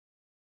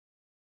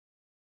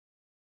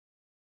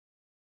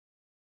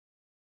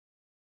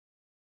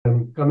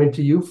I'm coming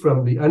to you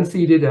from the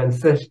unceded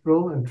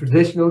ancestral and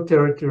traditional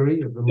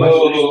territory of the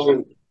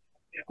Musqueam,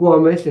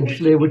 Squamish, and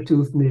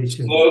Tsleil-Waututh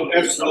Nation.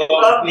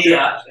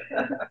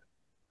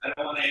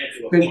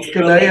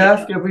 Can I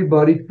ask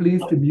everybody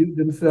please to mute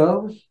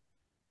themselves?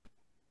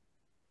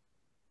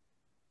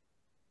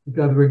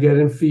 Because we're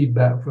getting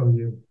feedback from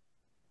you.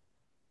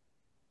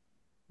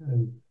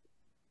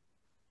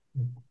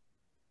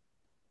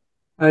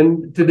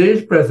 And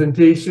today's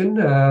presentation,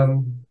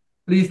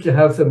 pleased to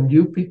have some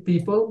new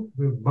people,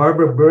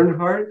 Barbara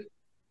Bernhardt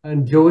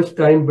and Joe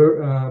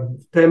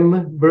Stemberger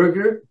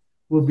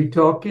will be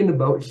talking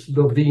about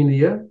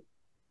Slovenia,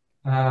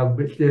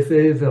 which they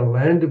say is a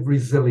land of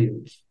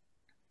resilience.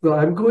 So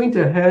I'm going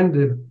to hand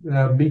the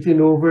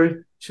meeting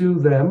over to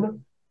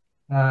them,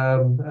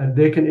 and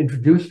they can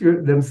introduce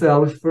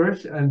themselves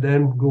first and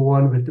then go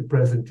on with the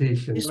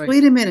presentation. Just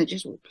wait a minute,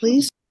 just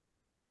please.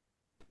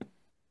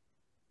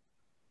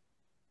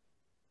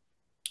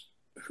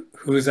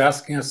 Who is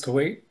asking us to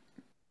wait?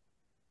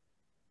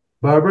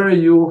 Barbara, are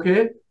you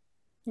okay?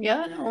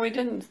 Yeah, no, we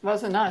didn't.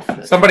 Wasn't us.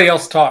 Somebody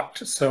else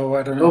talked, so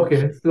I don't know.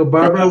 Okay, so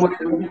Barbara, why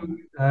don't you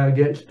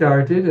get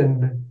started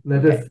and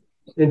let us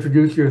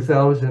introduce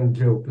yourselves, and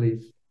Joe,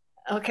 please.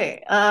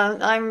 Okay,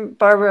 I'm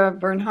Barbara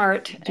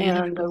Bernhardt,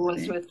 and I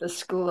was with the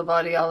School of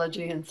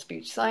Audiology and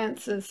Speech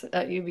Sciences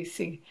at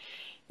UBC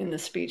in the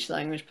Speech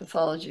Language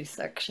Pathology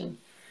section.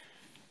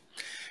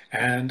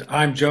 And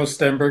I'm Joe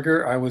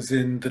Stemberger. I was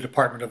in the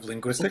Department of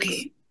Linguistics.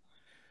 Okay.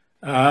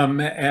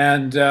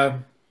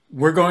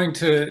 We're going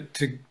to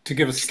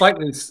give a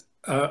slightly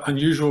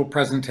unusual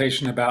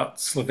presentation about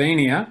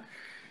Slovenia.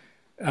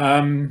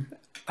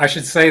 I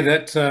should say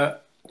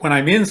that when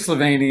I'm in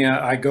Slovenia,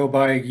 I go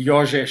by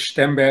Jože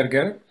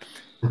Stemberger.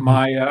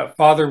 My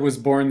father was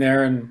born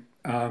there, and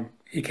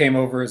he came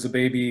over as a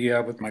baby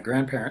with my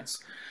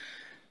grandparents.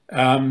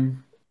 I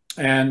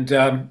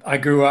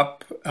grew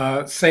up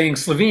saying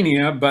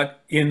Slovenia, but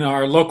in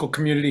our local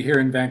community here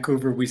in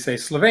Vancouver, we say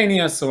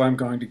Slovenia, so I'm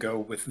going to go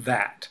with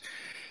that.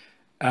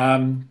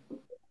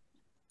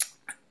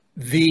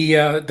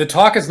 The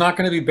talk is not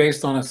going to be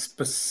based on a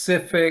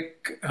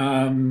specific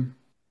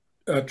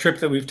trip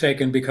that we've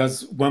taken,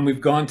 because when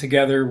we've gone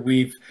together,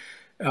 we've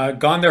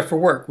gone there for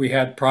work. We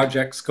had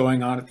projects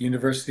going on at the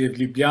University of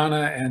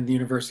Ljubljana and the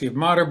University of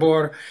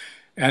Maribor,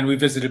 and we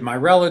visited my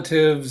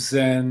relatives,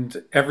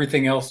 and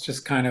everything else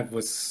just kind of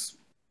was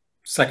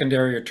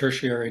secondary or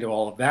tertiary to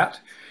all of that.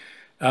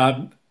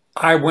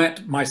 I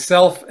went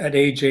myself at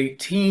age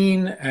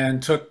 18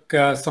 and took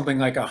something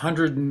like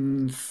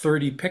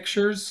 130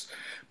 pictures,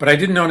 but I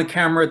didn't own a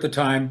camera at the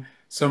time.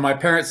 So my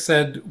parents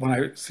said, when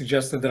I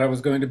suggested that I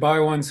was going to buy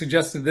one,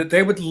 suggested that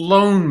they would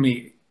loan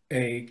me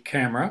a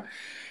camera.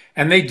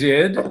 And they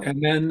did.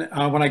 And then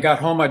when I got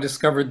home, I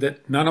discovered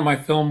that none of my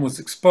film was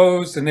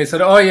exposed. And they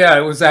said, oh, yeah,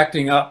 it was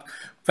acting up.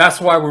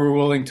 That's why we were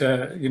willing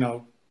to,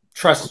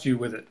 trust you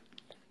with it.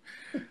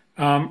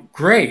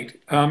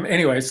 Great.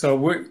 Anyway, so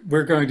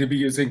we're going to be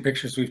using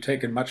pictures we've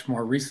taken much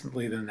more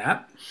recently than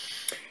that.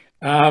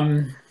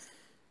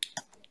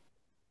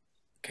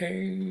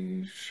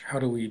 Okay, how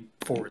do we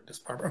forward this,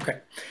 Barbara? Okay.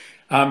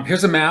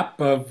 Here's a map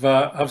of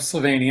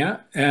Slovenia.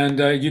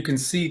 And you can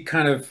see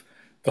kind of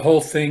the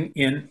whole thing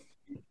in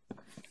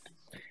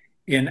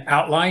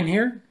outline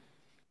here.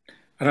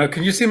 I don't know,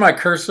 can you see my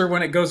cursor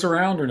when it goes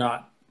around or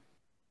not?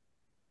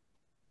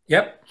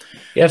 Yep.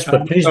 Yes,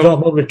 but please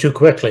don't move it too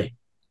quickly.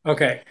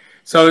 Okay,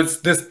 so it's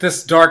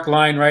this dark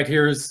line right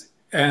here is,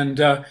 and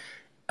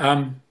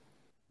if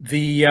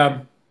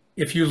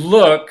you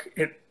look,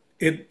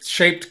 it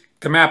shaped,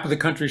 the map of the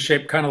country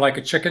shaped kind of like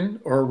a chicken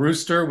or a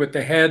rooster, with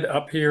the head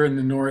up here in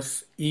the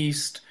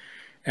northeast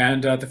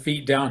and the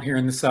feet down here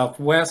in the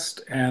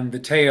southwest and the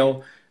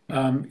tail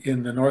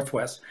in the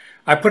northwest.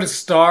 I put a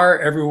star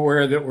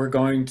everywhere that we're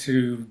going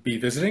to be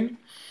visiting.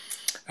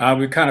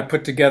 We kind of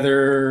put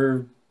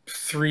together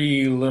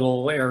 3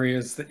 little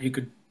areas that you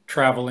could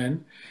travel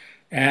in.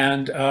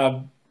 And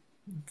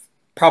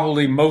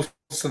probably most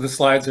of the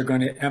slides are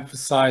going to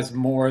emphasize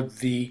more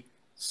the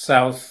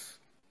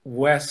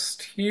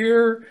southwest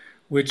here,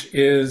 which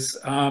is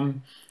the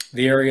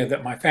area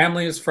that my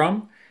family is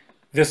from.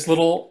 This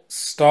little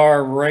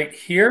star right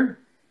here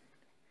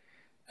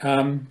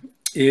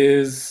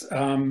is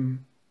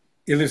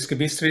Ilirska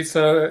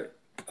Bistrica,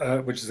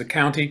 which is a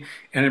county,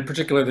 and in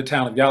particular the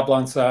town of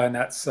Ya-blan-tsa, and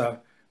that's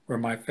where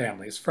my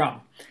family is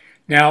from.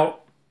 Now,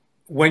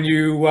 when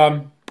you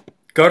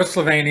go to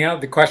Slovenia,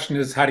 the question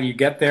is, how do you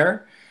get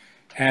there?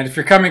 And if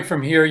you're coming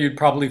from here, you'd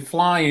probably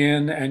fly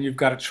in, and you've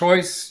got a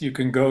choice. You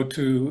can go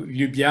to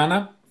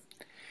Ljubljana,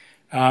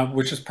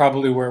 which is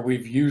probably where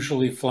we've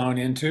usually flown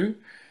into.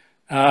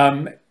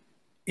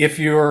 If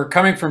you're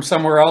coming from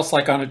somewhere else,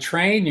 like on a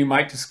train, you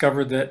might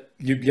discover that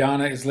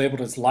Ljubljana is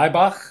labeled as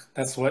Laibach.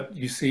 That's what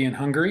you see in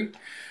Hungary.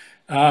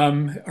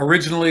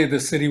 Originally, the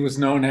city was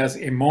known as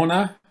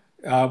Emona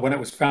when it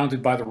was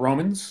founded by the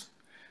Romans.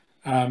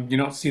 You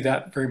don't see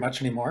that very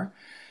much anymore.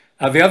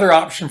 The other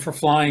option for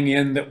flying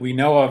in that we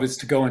know of is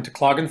to go into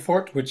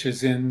Klagenfurt, which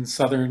is in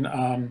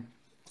southern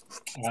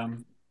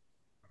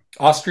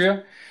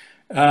Austria.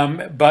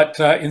 But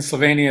in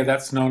Slovenia,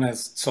 that's known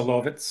as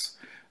Celovec.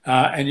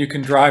 And you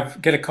can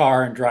get a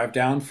car and drive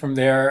down from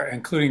there,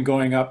 including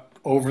going up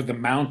over the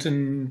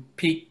mountain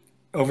peak,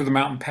 over the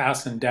mountain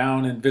pass and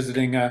down and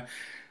visiting a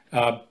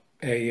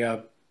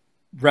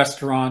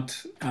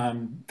restaurant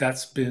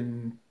that's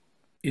been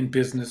in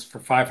business for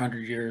 500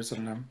 years.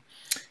 And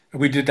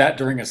we did that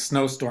during a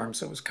snowstorm,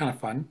 so it was kind of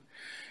fun.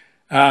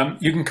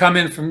 You can come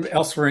in from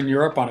elsewhere in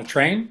Europe on a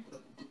train.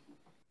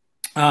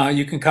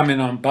 You can come in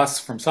on bus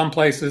from some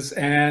places,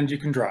 and you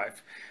can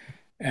drive.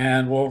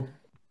 And we'll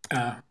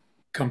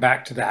come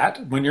back to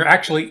that. When you're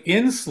actually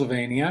in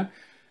Slovenia,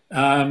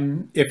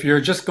 if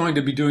you're just going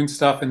to be doing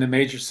stuff in the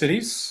major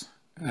cities,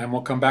 and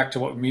we'll come back to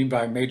what we mean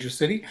by major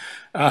city,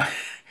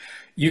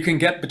 you can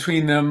get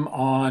between them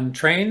on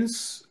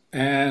trains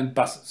and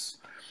buses.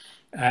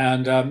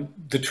 And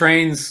the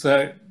trains,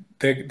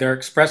 they're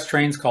express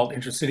trains called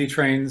intercity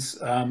trains,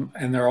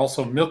 and they're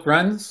also milk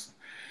runs.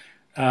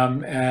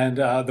 And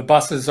the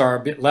buses are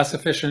a bit less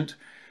efficient,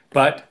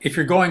 but if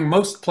you're going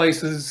most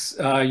places,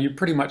 you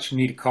pretty much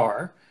need a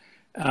car.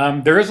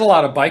 There is a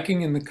lot of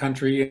biking in the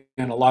country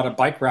and a lot of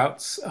bike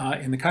routes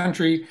in the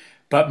country,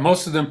 but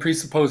most of them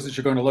presuppose that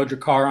you're going to load your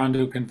car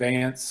onto a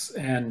conveyance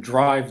and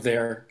drive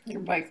there. Your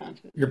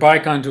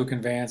bike onto a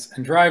conveyance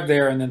and drive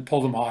there and then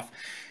pull them off.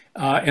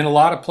 In a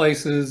lot of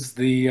places,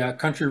 the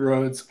country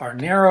roads are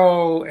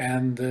narrow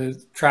and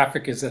the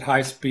traffic is at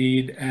high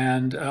speed,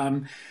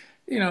 and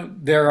you know,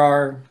 there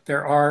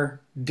are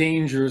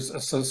dangers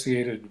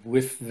associated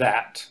with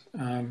that.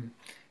 In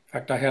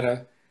fact, I had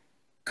a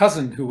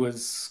cousin who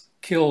was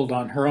killed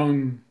on her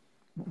own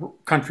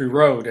country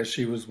road as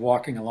she was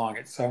walking along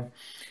it, so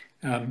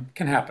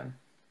can happen.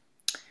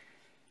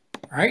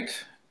 All right,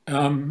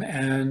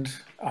 and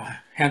I'll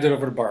hand it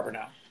over to Barbara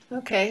now.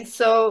 Okay,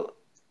 so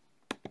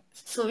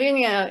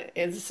Slovenia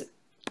is,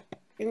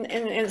 in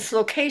its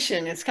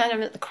location, it's kind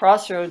of at the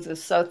crossroads of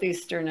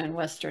Southeastern and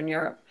Western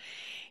Europe.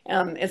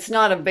 It's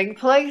not a big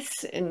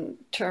place in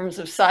terms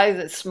of size.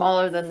 It's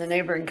smaller than the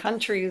neighboring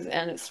countries,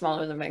 and it's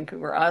smaller than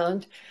Vancouver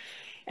Island.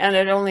 And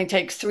it only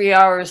takes 3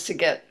 hours to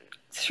get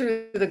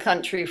through the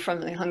country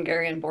from the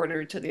Hungarian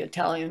border to the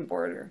Italian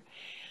border.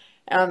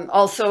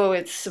 Also,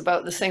 it's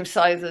about the same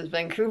size as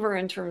Vancouver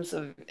in terms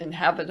of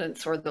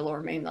inhabitants, or the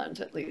Lower Mainland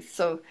at least.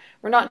 So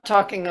we're not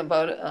talking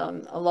about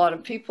a lot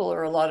of people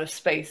or a lot of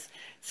space.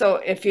 So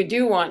if you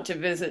do want to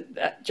visit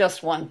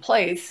just one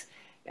place,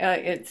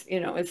 it's, you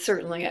know, it's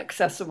certainly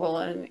accessible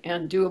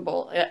and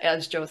doable,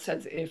 as Joe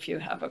says, if you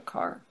have a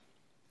car.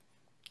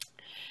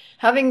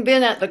 Having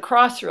been at the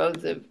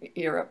crossroads of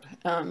Europe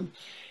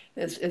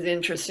is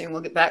interesting.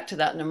 We'll get back to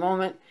that in a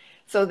moment.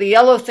 So the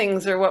yellow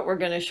things are what we're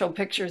going to show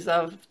pictures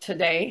of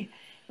today.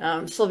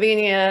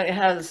 Slovenia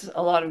has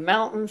a lot of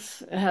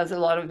mountains. It has a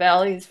lot of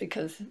valleys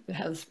because it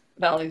has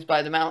valleys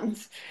by the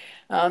mountains.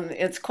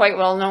 It's quite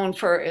well known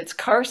for its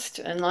karst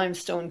and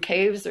limestone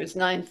caves. There's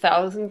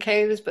 9,000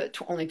 caves, but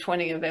only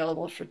 20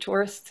 available for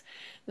tourists.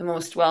 The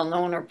most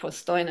well-known are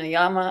Postojna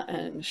Jama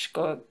and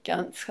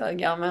Škocjanska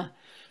Jama,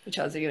 which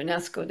has a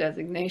UNESCO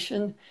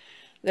designation.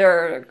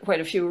 There are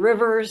quite a few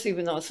rivers,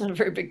 even though it's not a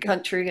very big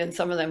country, and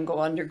some of them go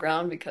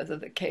underground because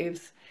of the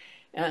caves,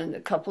 and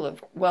a couple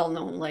of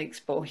well-known lakes,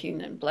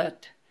 Bohinj and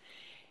Bled.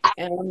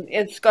 And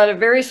it's got a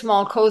very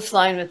small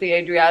coastline with the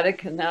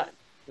Adriatic, and that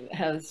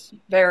has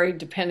varied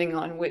depending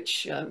on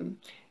which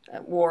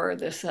war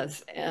this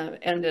has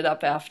ended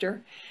up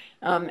after.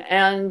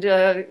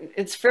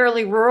 It's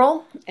fairly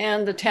rural,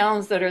 and the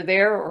towns that are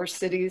there, or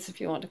cities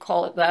if you want to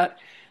call it that,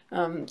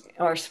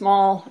 are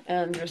small,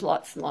 and there's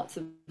lots and lots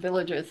of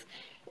villages.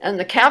 And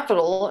the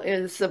capital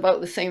is about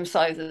the same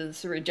size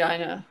as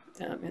Regina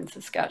in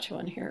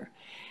Saskatchewan here,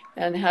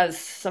 and has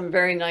some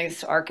very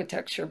nice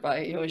architecture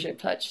by Jože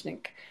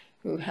Plečnik,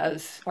 who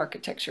has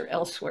architecture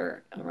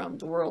elsewhere around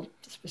the world,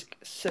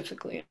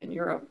 specifically in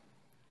Europe.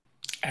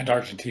 And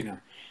Argentina.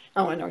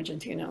 Oh, and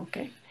Argentina,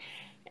 okay.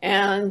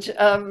 And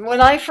when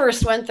I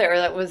first went there,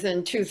 that was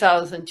in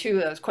 2002,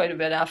 that was quite a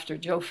bit after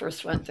Joe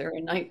first went there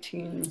in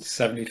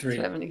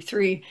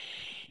 1973.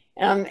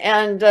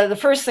 The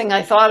first thing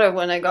I thought of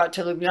when I got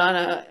to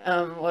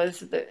Ljubljana was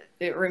that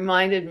it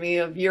reminded me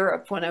of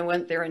Europe when I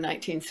went there in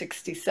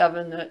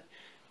 1967, that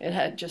it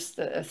had just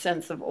a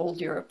sense of old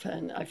Europe,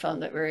 and I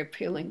found that very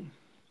appealing.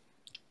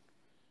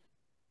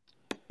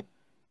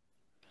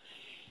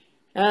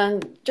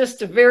 And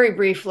just a very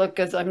brief look,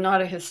 as I'm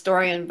not a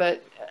historian,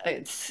 but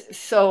it's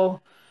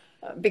so,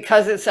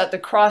 because it's at the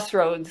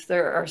crossroads,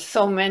 there are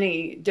so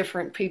many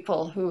different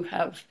people who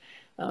have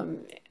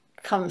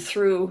come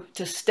through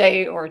to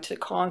stay or to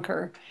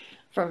conquer,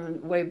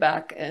 from way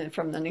back,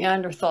 from the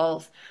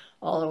Neanderthals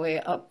all the way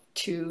up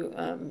to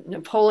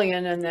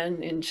Napoleon, and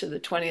then into the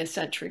 20th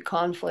century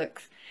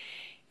conflicts.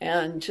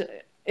 And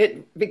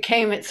it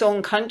became its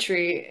own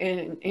country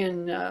in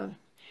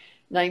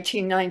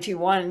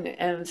 1991,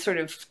 and sort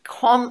of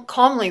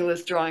calmly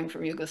withdrawing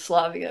from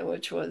Yugoslavia,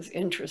 which was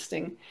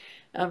interesting.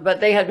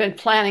 But they had been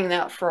planning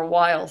that for a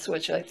while,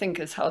 which I think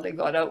is how they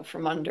got out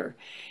from under.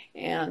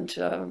 And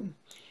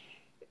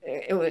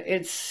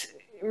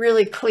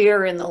really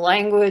clear in the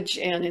language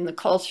and in the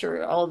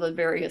culture, all the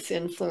various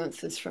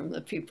influences from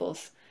the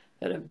peoples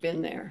that have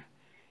been there.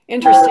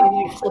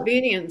 Interestingly,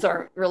 Slovenians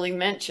aren't really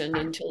mentioned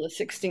until the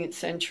 16th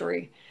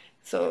century,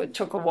 so it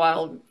took a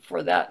while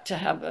for that to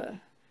have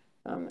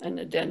an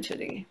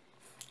identity.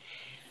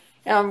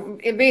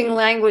 Being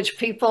language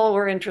people,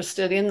 we're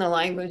interested in the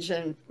language,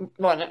 and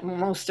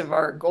most of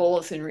our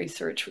goals in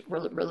research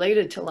were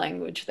related to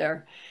language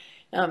there.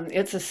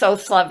 It's a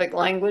South Slavic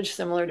language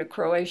similar to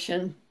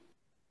Croatian,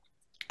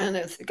 and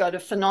it's got a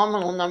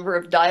phenomenal number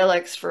of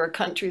dialects for a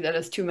country that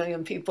has 2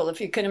 million people. If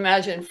you can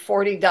imagine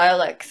 40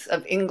 dialects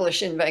of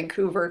English in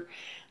Vancouver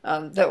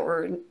that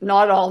were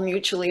not all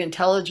mutually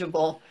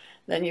intelligible,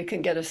 then you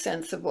can get a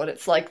sense of what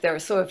it's like there.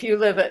 So if you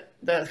live at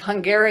the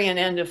Hungarian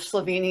end of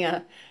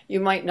Slovenia,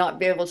 you might not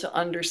be able to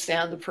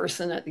understand the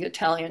person at the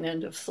Italian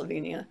end of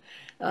Slovenia,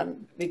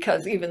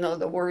 because even though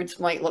the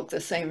words might look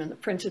the same in the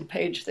printed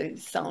page, they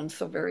sound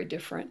so very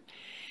different.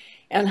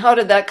 And how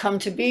did that come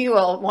to be?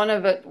 Well, one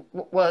of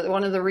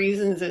the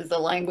reasons is the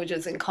language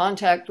is in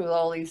contact with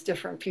all these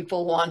different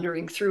people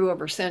wandering through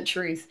over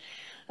centuries.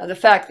 The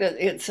fact that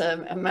it's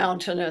a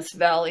mountainous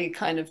valley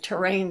kind of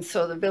terrain,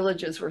 so the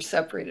villages were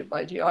separated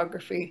by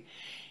geography.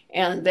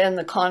 And then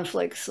the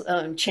conflicts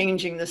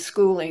changing the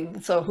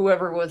schooling. So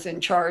whoever was in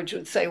charge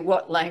would say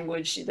what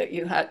language that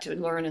you had to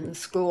learn in the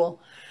school.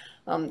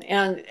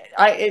 And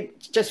I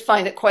just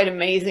find it quite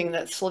amazing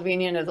that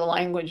Slovenian as a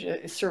language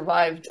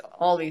survived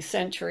all these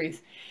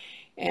centuries,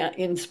 and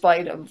in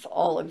spite of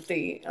all of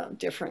the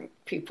different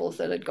peoples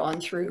that had gone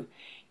through.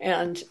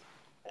 And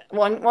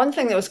one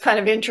thing that was kind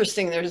of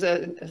interesting, there's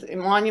a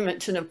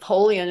monument to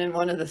Napoleon in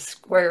one of the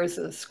squares,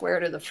 the square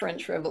to the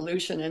French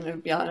Revolution in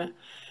Ljubljana.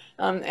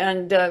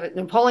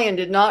 Napoleon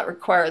did not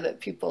require that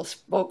people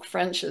spoke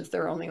French as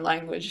their only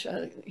language.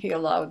 He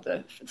allowed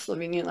the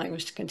Slovenian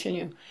language to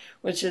continue,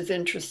 which is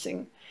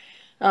interesting.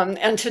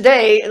 And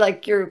today,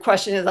 like your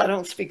question is, I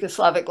don't speak a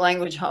Slavic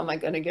language. How am I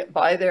going to get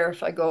by there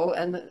if I go?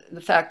 And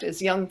the fact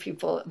is, young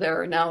people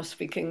there now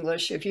speak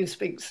English. If you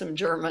speak some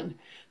German,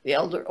 the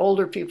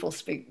older people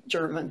speak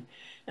German.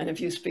 And if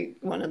you speak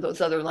one of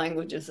those other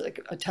languages like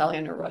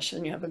Italian or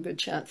Russian, you have a good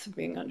chance of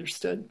being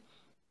understood.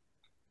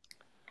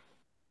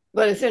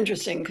 But it's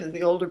interesting because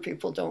the older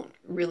people don't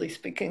really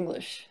speak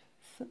English,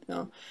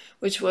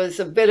 which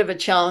was a bit of a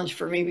challenge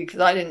for me because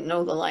I didn't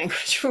know the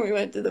language when we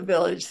went to the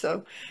village.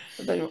 So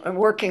I'm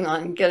working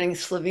on getting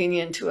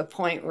Slovenian to a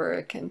point where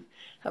I can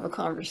have a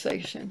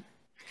conversation.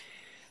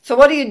 So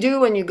what do you do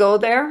when you go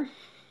there?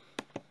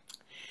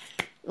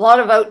 A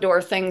lot of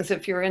outdoor things.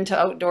 If you're into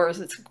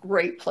outdoors, it's a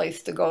great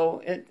place to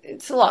go.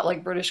 It's a lot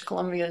like British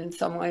Columbia in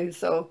some ways.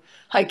 So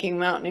hiking,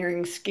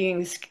 mountaineering,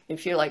 skiing,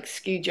 if you like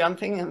ski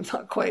jumping, I'm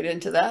not quite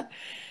into that.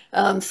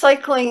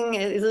 Cycling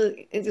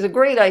is a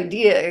great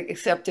idea,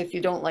 except if you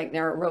don't like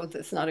narrow roads,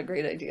 it's not a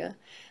great idea.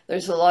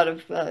 There's a lot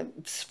of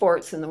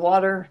sports in the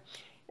water,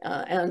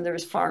 and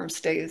there's farm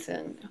stays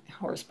and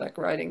horseback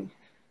riding.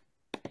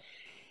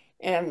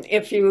 And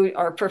if you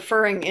are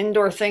preferring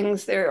indoor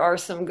things, there are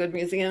some good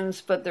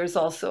museums, but there's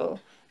also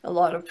a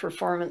lot of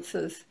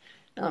performances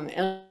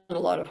and a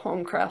lot of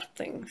homecraft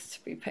things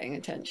to be paying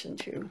attention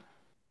to.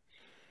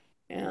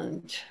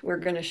 And we're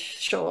going to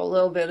show a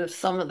little bit of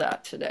some of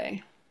that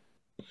today.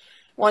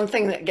 One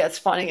thing that gets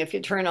funny, if you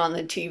turn on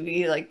the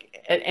TV,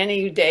 like at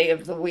any day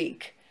of the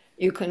week,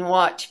 you can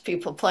watch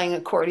people playing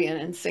accordion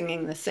and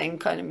singing the same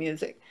kind of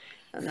music.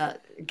 And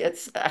that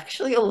gets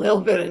actually a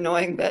little bit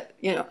annoying, but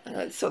you know,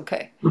 it's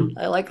okay.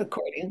 I like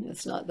accordion.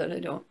 It's not that I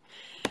don't.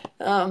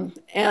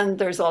 And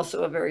there's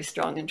also a very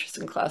strong interest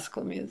in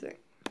classical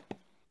music.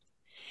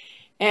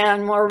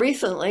 And more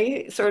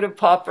recently, sort of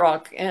pop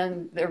rock,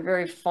 and they're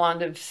very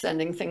fond of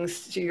sending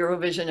things to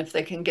Eurovision if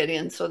they can get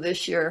in. So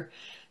this year,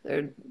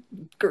 their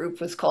group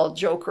was called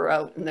Joker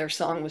Out, and their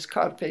song was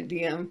Carpe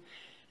Diem,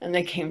 and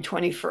they came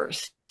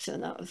 21st,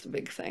 and that was the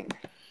big thing.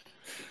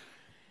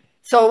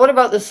 So what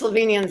about the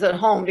Slovenians at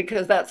home?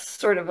 Because that's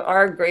sort of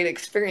our great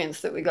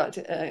experience that we got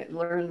to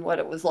learn what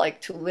it was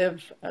like to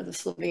live as a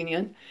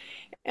Slovenian.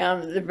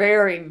 And they're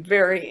very,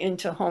 very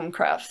into home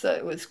crafts.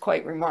 It was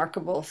quite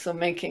remarkable. So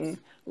making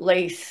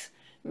lace,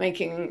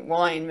 making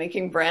wine,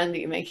 making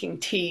brandy, making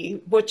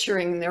tea,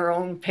 butchering their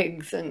own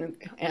pigs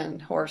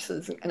and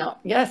horses.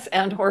 Yes,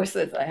 and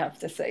horses, I have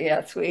to say.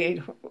 Yes, we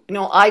ate.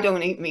 No, I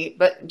don't eat meat,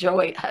 but Joe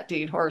had to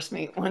eat horse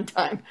meat one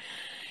time.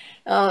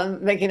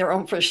 Making their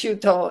own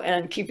prosciutto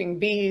and keeping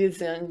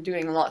bees and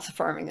doing lots of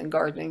farming and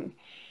gardening.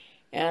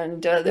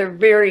 And they're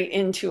very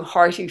into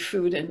hearty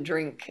food and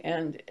drink,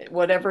 and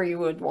whatever you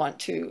would want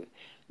to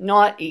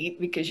not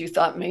eat because you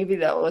thought maybe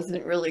that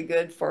wasn't really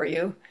good for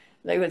you,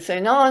 they would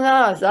say, no,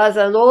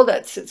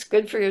 it's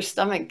good for your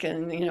stomach,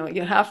 and you know,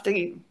 you have to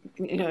eat,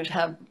 you know,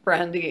 have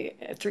brandy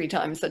 3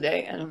 times a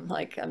day. And I'm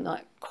like, I'm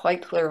not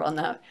quite clear on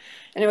that.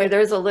 Anyway,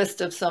 there's a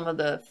list of some of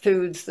the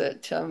foods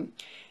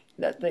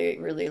that they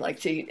really like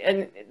to eat.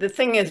 And the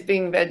thing is,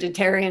 being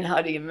vegetarian,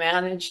 how do you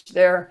manage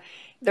there?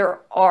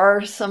 There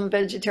are some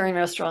vegetarian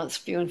restaurants,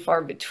 few and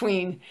far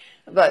between,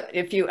 but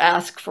if you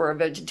ask for a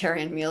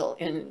vegetarian meal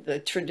in the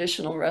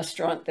traditional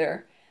restaurant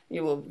there,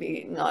 you will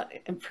be not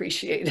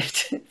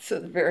appreciated. So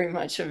very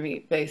much a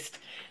meat-based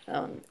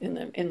in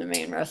the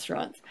main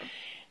restaurants.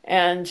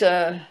 And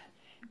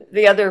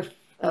the other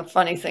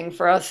funny thing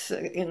for us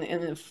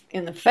in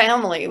the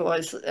family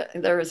was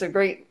there was a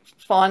great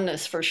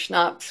fondness for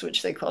schnapps,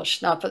 which they call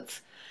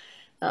schnappets,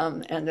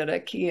 and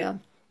rakia.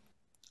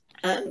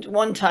 And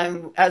one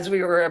time, as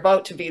we were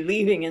about to be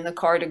leaving in the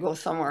car to go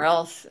somewhere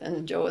else,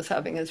 and Joe was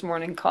having his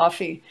morning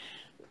coffee,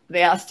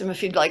 they asked him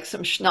if he'd like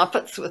some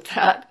schnappets with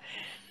that.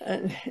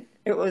 And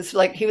it was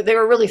like they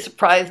were really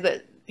surprised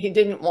that he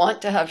didn't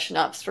want to have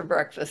schnapps for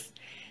breakfast,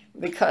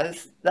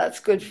 because that's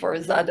good for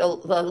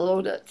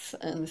zadolodets.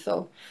 And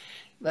so,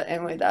 but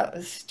anyway, that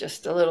was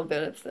just a little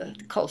bit of the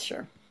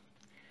culture.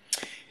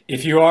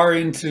 If you are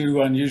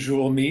into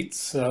unusual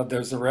meats,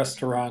 there's a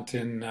restaurant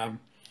in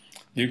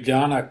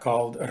Ljubljana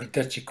called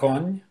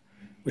Rtečikon,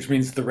 which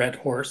means the red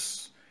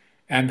horse,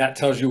 and that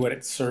tells you what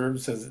it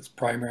serves as its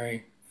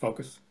primary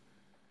focus.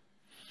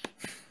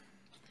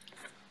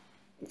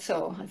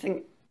 So I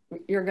think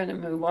you're going to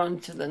move on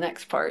to the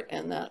next part,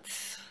 and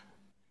that's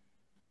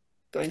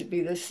going to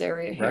be this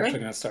area here. We're actually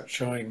going to start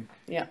showing.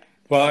 Yeah.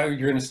 Well,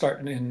 you're going to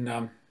start in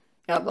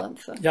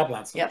Ya-blan-tsa.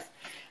 Ya-blan-tsa. Yes.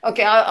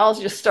 Okay, I'll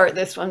just start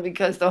this one,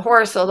 because the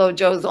horse, although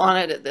Joe's on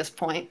it at this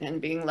point and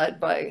being led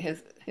by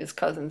his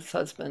cousin's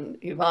husband,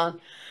 Ivan,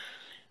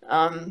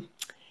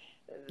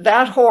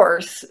 that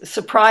horse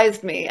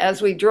surprised me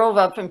as we drove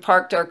up and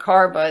parked our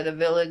car by the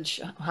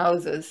village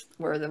houses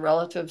where the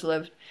relatives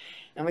lived.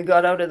 And we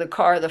got out of the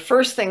car. The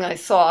first thing I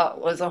saw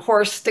was a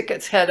horse stick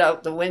its head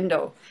out the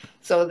window.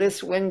 So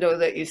this window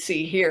that you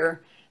see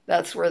here,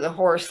 that's where the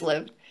horse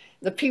lived.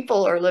 The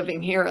people are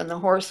living here and the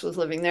horse was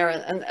living there.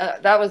 And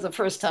that was the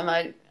first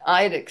time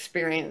I'd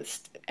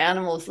experienced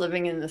animals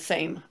living in the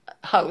same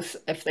house,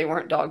 if they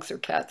weren't dogs or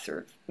cats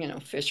or,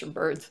 fish or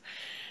birds.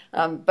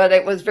 But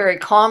it was very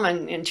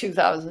common in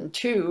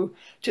 2002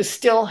 to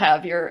still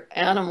have your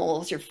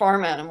animals, your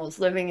farm animals,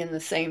 living in the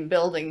same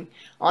building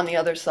on the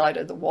other side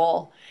of the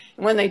wall.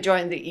 And when they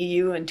joined the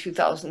EU in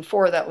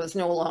 2004, that was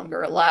no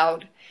longer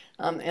allowed.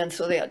 And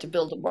so they had to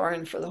build a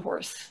barn for the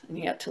horse, and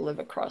he had to live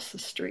across the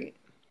street.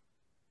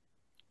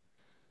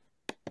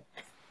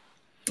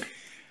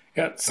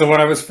 Yeah, so when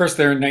I was first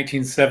there in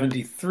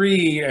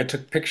 1973, I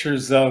took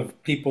pictures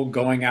of people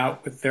going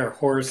out with their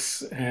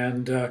horse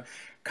and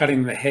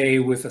cutting the hay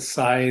with a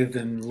scythe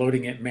and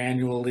loading it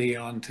manually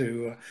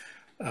onto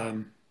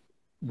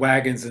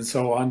wagons and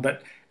so on.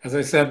 But as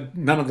I said,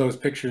 none of those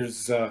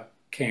pictures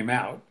came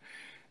out.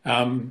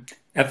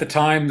 At the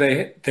time,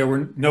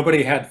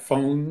 nobody had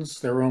phones.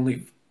 There were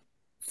only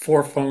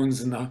 4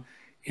 phones in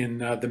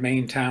the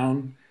main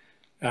town,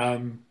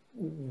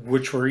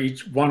 which were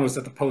one was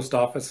at the post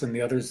office and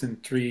the others in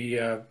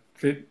the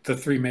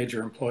 3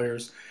 major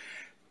employers.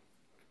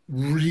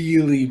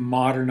 Really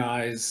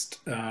modernized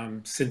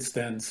since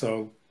then,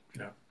 so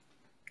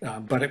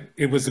but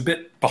it was a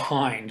bit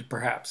behind,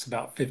 perhaps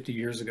about 50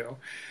 years ago.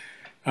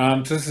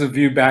 So this is a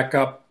view back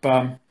up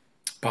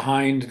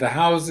behind the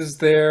houses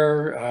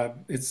there.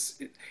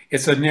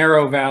 It's a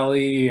narrow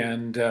valley,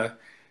 and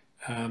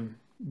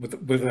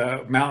with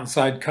a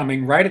mountainside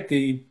coming right at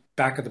the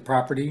back of the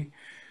property,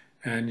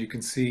 and you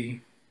can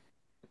see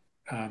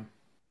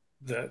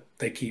that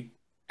they keep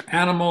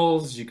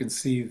animals. You can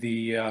see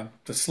the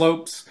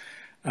slopes.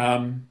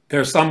 There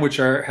are some which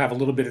have a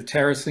little bit of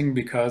terracing,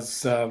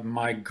 because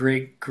my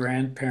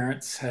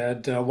great-grandparents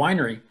had a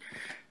winery,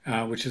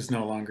 which is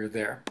no longer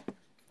there.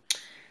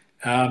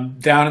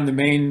 Down in the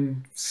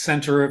main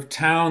center of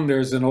town,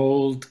 there's an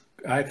old,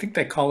 I think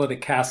they call it a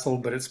castle,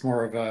 but it's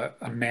more of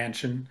a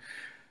mansion,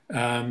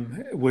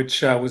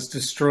 which was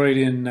destroyed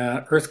in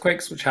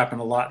earthquakes, which happen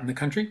a lot in the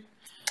country.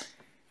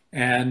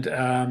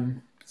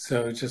 And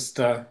so just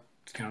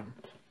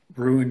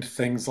ruined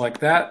things like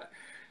that.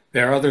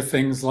 There are other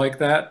things like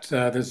that.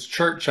 There's a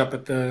church up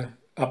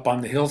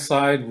on the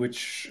hillside,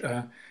 which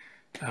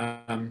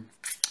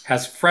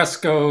has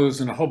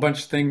frescoes and a whole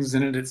bunch of things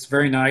in it. It's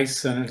very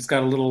nice, and it's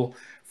got a little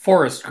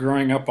forest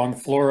growing up on the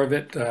floor of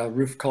it.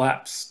 Roof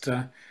collapsed,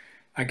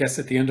 I guess,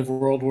 at the end of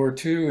World War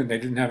II, and they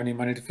didn't have any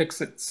money to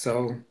fix it,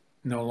 so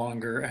no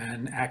longer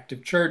an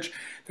active church.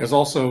 There's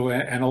also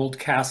an old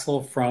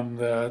castle from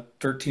the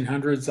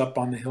 1300s up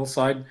on the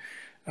hillside.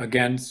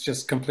 Again, it's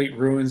just complete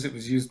ruins. It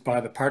was used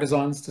by the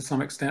partisans to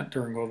some extent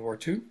during World War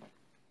II.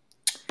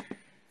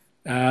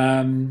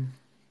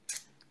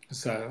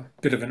 It's a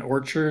bit of an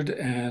orchard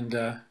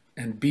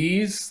and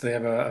bees. They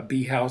have a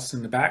bee house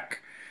in the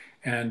back,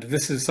 and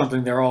this is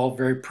something they're all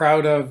very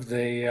proud of.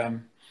 They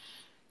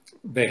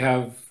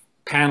have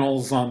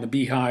panels on the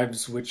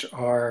beehives which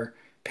are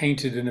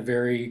painted in a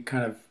very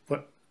kind of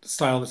what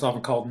style that's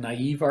often called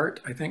naive art,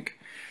 I think,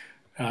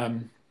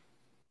 and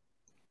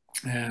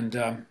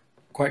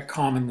quite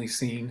commonly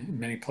seen in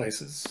many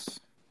places.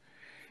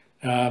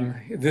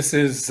 This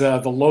is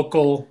the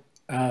local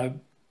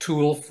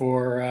tool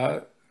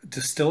for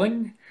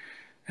distilling,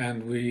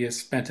 and we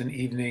spent an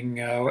evening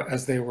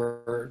as they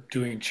were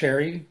doing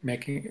cherries,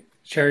 making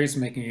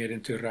it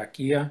into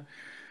rakia,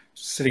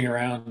 sitting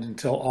around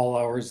until all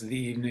hours of the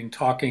evening,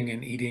 talking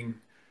and eating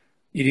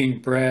eating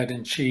bread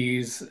and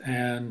cheese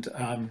and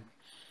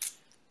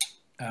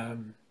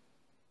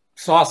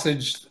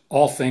sausage,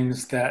 all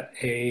things that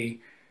a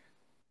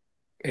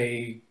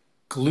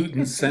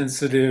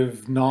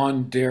gluten-sensitive,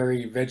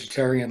 non-dairy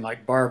vegetarian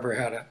like Barbara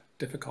had a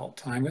difficult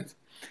time with.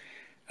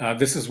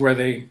 This is where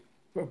they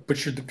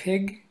butchered the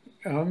pig.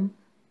 And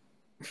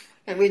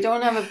we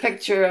don't have a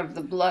picture of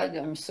the blood,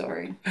 I'm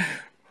sorry.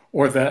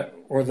 Or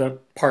the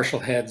partial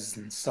heads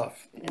and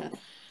stuff.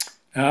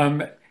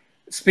 Yeah.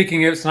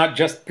 Speaking of, it's not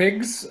just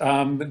pigs.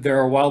 There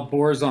are wild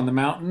boars on the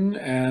mountain,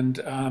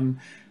 and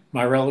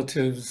my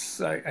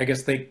relatives, I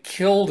guess they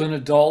killed an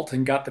adult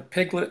and got the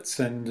piglets,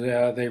 and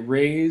they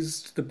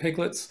raised the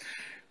piglets.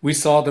 We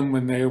saw them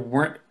when they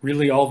weren't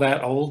really all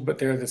that old, but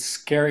they're the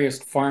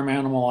scariest farm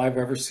animal I've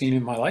ever seen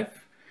in my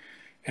life.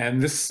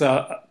 And this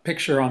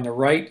picture on the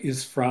right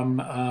is from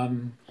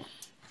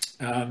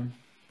a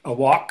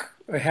walk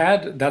I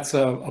had. That's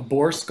a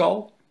boar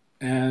skull,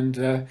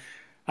 and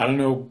I don't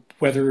know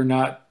whether or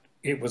not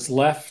it was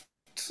left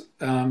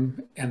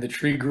and the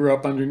tree grew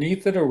up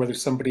underneath it, or whether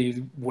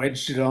somebody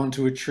wedged it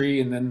onto a tree,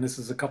 and then this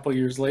is a couple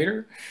years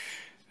later.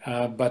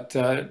 But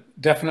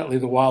definitely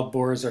the wild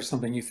boars are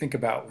something you think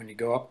about when you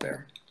go up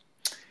there.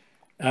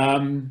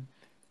 Some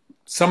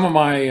of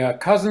my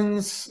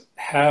cousins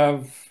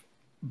have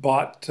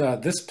bought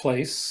this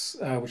place,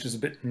 which is a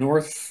bit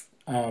north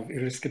of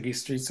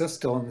Irska-Bistrica,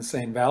 still in the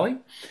same valley.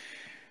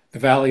 The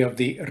valley of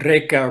the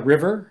Reka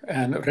River,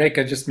 and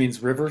Reka just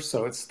means river,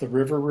 so it's the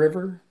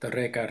river, the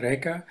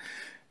Reka.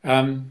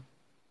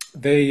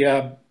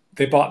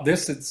 They bought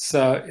this. It's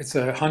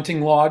a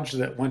hunting lodge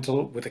that went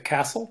with a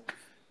castle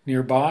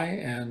nearby,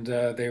 and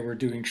they were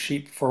doing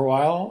sheep for a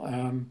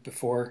while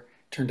before it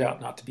turned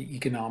out not to be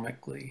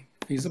economically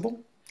feasible.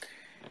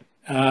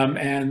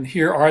 And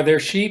here are their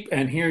sheep,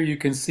 and here you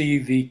can see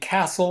the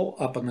castle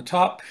up on the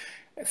top.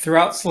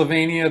 Throughout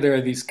Slovenia, there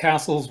are these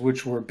castles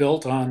which were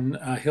built on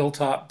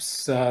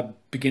hilltops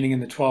beginning in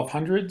the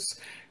 1200s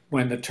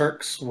when the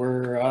Turks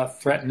were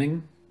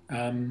threatening.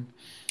 And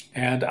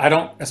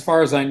as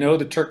far as I know,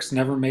 the Turks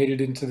never made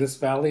it into this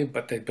valley,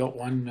 but they built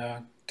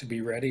one to be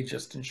ready,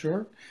 just to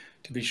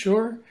be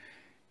sure.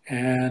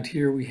 And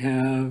here we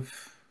have,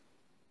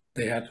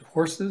 they had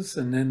horses,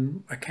 and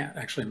then I can't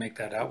actually make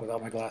that out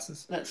without my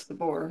glasses. That's the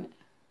boar.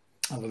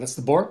 Oh, well, that's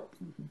the boar?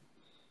 Mm-hmm.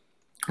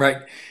 Right.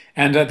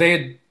 And they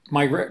had,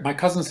 my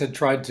cousins had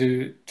tried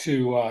to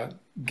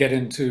get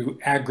into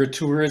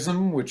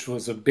agritourism, which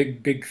was a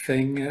big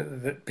thing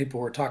that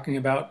people were talking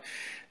about.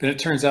 Then it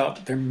turns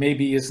out there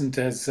maybe isn't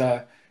as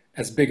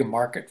big a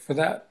market for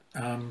that.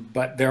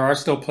 But there are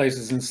still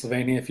places in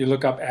Slovenia. If you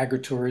look up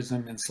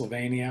agritourism in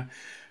Slovenia,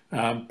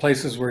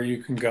 places where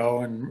you can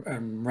go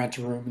and rent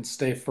a room and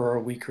stay for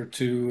a week or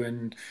two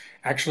and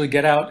actually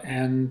get out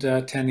and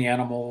tend the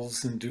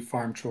animals and do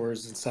farm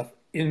chores and stuff,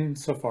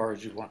 insofar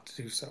as you want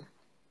to do so.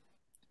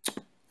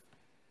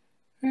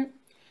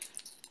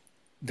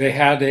 They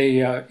had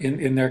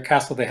in their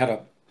castle, they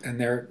had in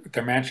their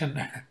mansion,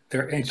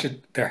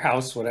 their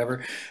house,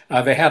 whatever,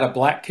 they had a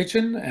black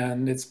kitchen,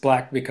 and it's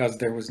black because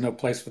there was no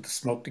place for the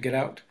smoke to get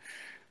out.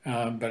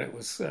 But it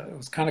was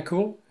kind of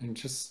cool,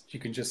 and you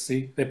can just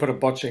see they put a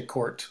bocce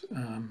court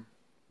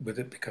with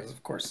it because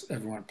of course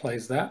everyone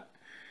plays that.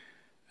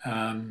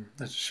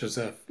 That shows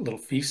a little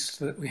feast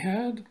that we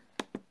had,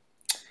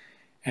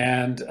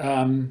 and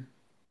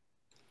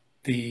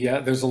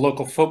there's a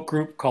local folk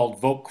group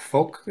called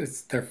Folk.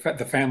 It's the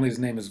family's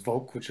name is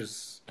Vok, which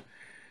is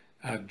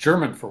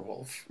German for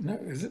wolf. No,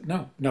 is it?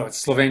 No,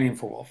 it's Slovenian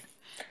for wolf.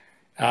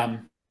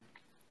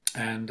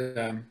 And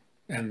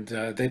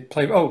they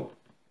play. Oh,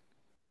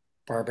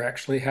 Barbara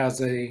actually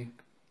has a.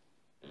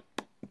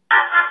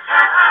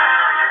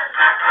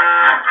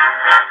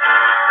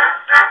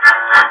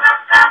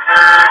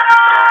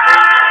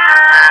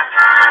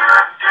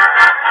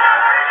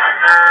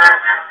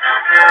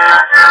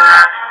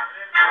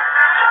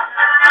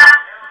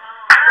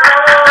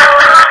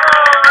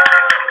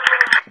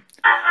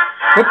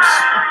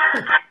 Oops.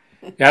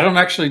 Yeah, I don't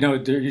actually know. Are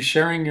you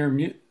sharing your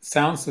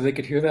sound so they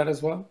could hear that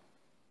as well?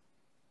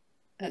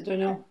 I don't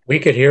know. We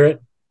could hear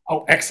it.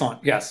 Oh,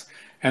 excellent. Yes.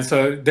 And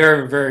so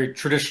they're a very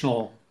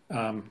traditional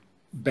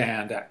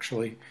band,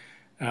 actually,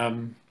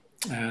 and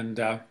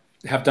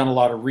have done a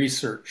lot of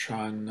research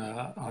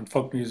on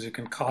folk music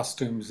and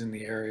costumes in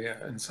the area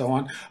and so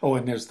on. Oh,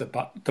 and there's the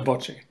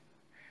bocce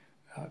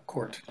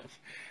court.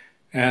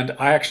 And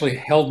I actually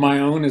held my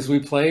own as we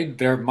played.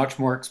 They're much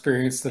more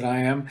experienced than I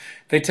am.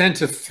 They tend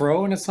to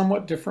throw in a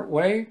somewhat different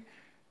way.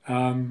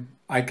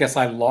 I guess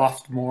I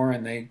loft more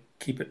and they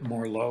keep it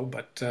more low,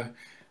 but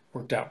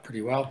worked out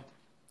pretty well.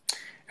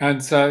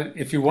 And so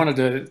if you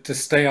wanted to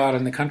stay out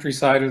in the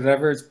countryside or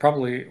whatever, it's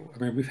probably, I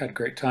mean, we've had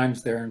great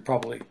times there and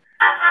probably,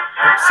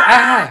 oops,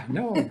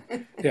 no.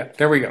 Yeah,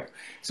 there we go.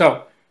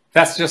 So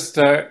that's just,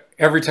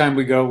 every time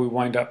we go, we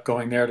wind up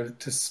going there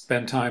to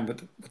spend time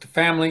with the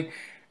family.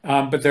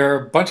 But there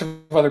are a bunch of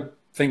other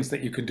things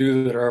that you can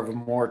do that are of a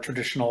more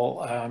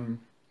traditional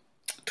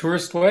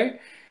tourist way.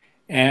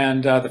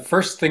 And the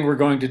first thing we're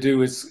going to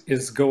do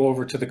is go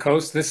over to the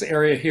coast. This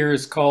area here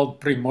is called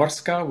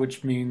Primorska,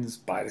 which means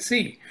by the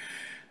sea.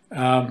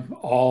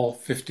 All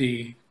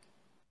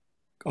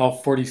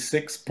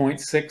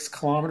 46.6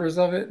 kilometers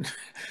of it.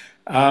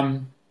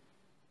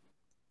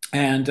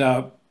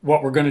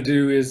 What we're going to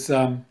do is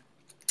I'll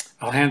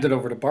hand it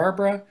over to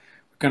Barbara.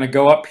 We're going to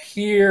go up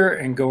here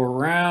and go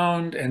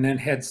around and then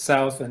head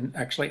south and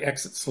actually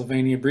exit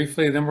Slovenia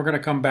briefly. Then we're going to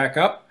come back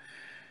up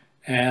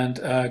and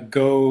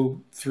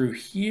go through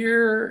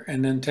here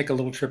and then take a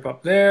little trip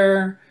up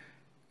there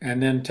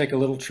and then take a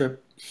little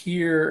trip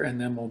here,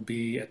 and then we'll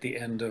be at the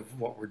end of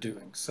what we're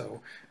doing.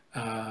 So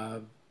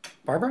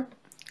Barbara,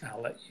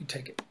 I'll let you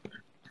take it.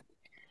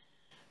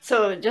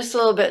 So just a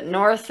little bit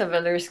north of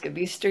Ilirska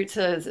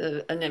Bistrica is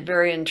a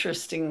very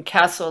interesting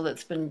castle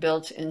that's been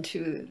built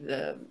into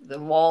the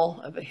wall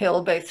of a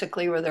hill,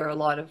 basically, where there are a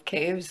lot of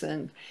caves,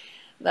 and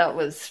that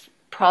was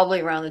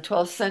probably around the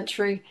 12th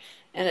century.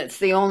 And it's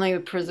the only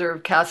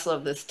preserved castle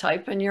of this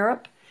type in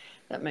Europe.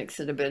 That makes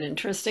it a bit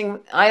interesting.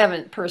 I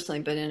haven't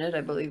personally been in it.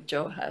 I believe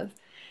Joe has.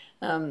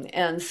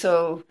 And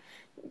so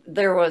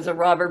there was a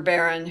robber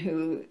baron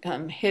who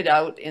hid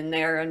out in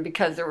there. And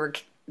because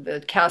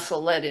the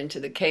castle led into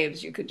the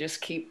caves, you could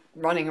just keep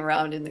running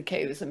around in the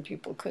caves and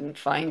people couldn't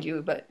find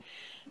you. But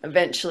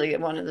eventually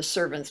one of the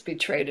servants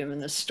betrayed him.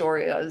 And the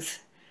story is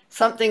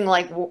something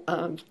like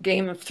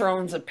Game of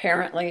Thrones,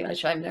 apparently,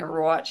 which I've never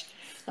watched.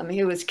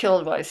 He was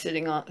killed by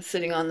sitting on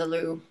the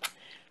loo.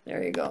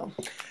 There you go.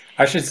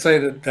 I should say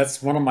that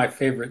that's one of my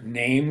favorite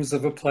names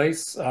of a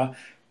place.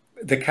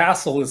 The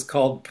castle is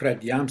called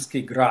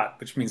Predjamski Grad,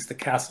 which means the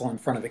castle in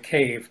front of the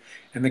cave.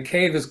 And the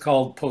cave is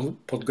called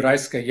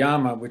Podgrajska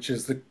Jama, which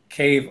is the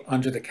cave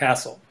under the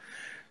castle.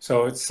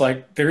 So it's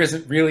like there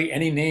isn't really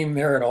any name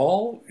there at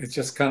all. It's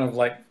just kind of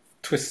like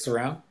twists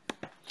around.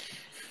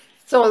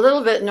 So a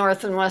little bit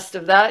north and west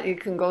of that, you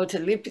can go to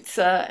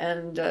Lipica,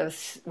 and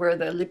where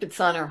the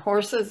Lipizzaner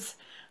horses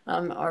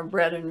are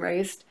bred and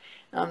raised.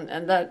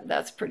 And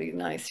that's pretty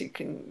nice. You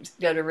can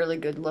get a really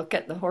good look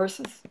at the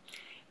horses.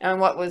 And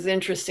what was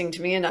interesting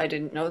to me, and I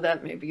didn't know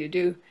that, maybe you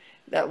do,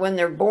 that when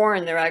they're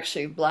born, they're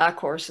actually black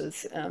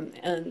horses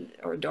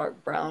or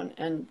dark brown,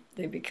 and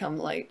they become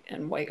light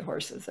and white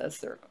horses as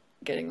they're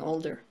getting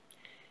older.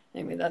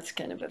 Maybe that's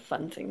kind of a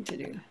fun thing to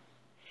do.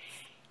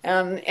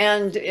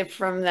 And if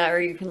from there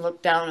you can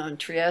look down on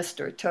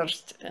Trieste or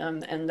Terst,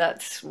 and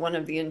that's one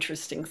of the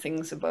interesting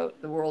things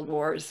about the World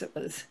Wars. It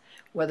was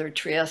whether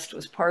Trieste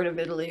was part of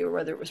Italy or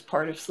whether it was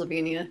part of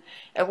Slovenia.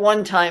 At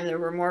one time, there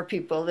were more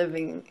people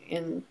living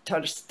in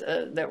Terst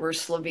that were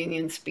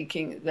Slovenian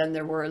speaking than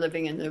there were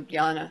living in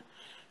Ljubljana.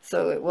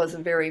 So it was a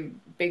very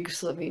big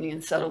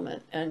Slovenian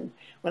settlement. And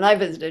when I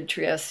visited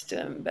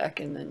Trieste back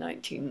in the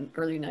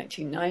early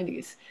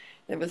 1990s,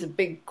 there was a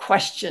big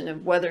question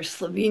of whether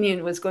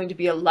Slovenian was going to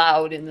be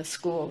allowed in the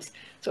schools.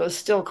 So it was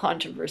still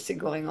controversy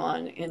going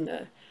on in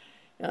the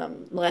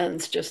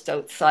lands just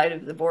outside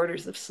of the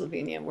borders of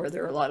Slovenia, where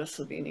there are a lot of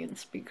Slovenian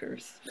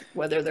speakers,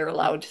 whether they're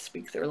allowed to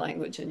speak their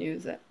language and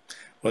use it.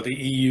 Well, the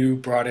EU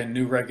brought in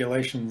new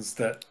regulations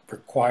that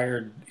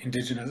required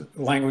indigenous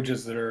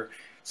languages that are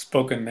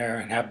spoken there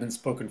and have been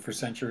spoken for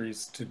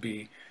centuries to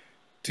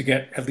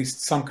get at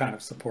least some kind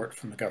of support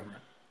from the government.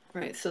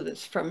 Right, so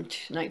that's from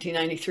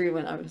 1993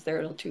 when I was there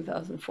till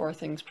 2004.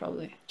 Things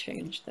probably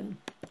changed then.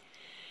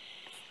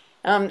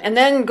 And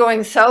then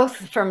going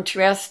south from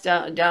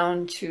Trieste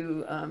down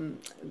to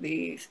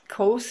the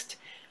coast,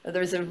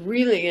 there's a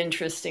really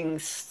interesting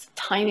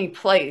tiny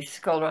place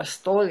called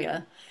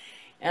Rastolia,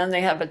 and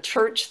they have a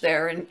church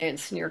there, and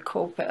it's near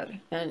Koper,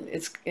 and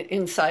it's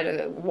inside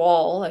a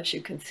wall, as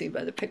you can see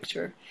by the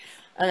picture,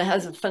 and it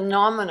has a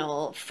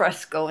phenomenal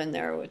fresco in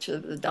there, which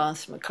is the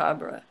Danse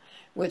Macabre,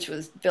 which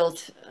was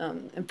built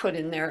and put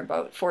in there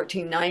about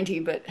 1490,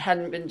 but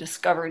hadn't been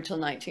discovered till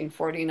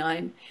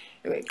 1949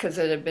 because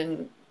it had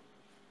been,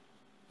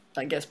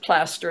 I guess,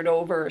 plastered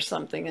over or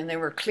something, and they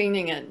were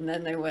cleaning it, and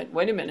then they went,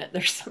 wait a minute,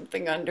 there's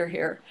something under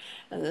here,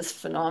 and this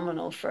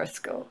phenomenal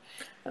fresco.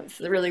 It's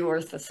really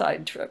worth a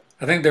side trip.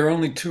 I think there are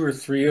only 2 or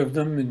 3 of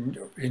them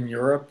in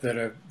Europe that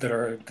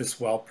are this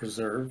well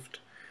preserved.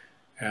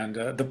 And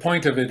the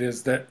point of it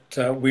is that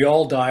we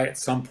all die at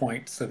some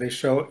point, so they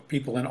show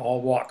people in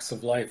all walks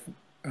of life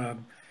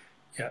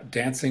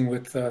dancing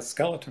with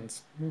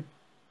skeletons.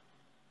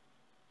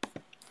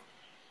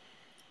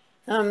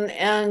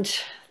 And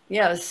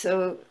yeah,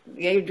 so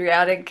the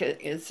Adriatic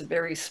is a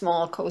very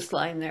small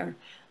coastline there,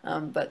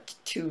 but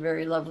 2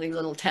 very lovely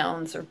little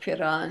towns are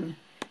Piran,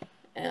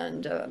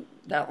 and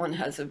that one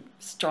has a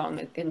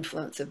strong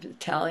influence of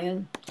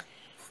Italian,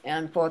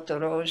 and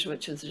Portorož,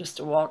 which is just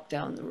a walk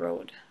down the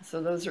road.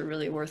 So those are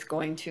really worth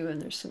going to,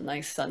 and there's some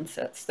nice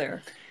sunsets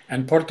there.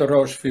 And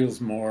Portorož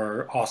feels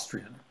more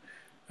Austrian.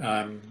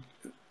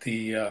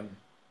 The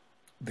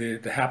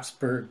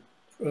Habsburg,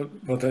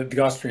 well,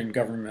 the Austrian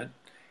government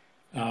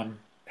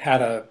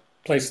had a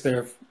place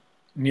there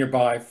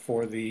nearby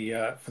for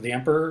the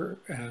emperor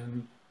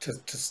and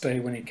to stay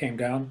when he came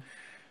down,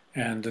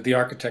 and the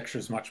architecture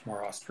is much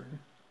more Austrian.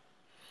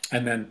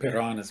 And then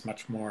Piran is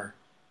much more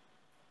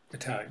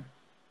Italian.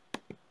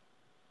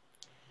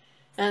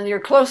 And you're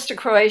close to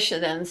Croatia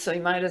then, so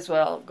you might as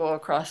well go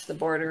across the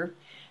border.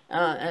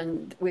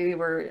 And we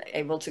were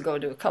able to go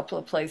to a couple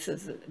of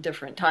places at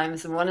different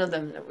times. And one of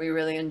them that we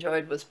really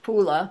enjoyed was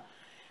Pula,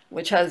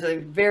 which has a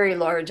very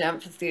large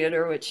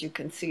amphitheater, which you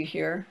can see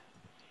here,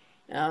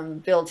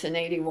 built in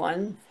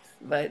 81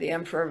 by the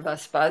Emperor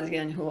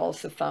Vespasian, who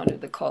also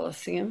founded the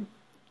Colosseum.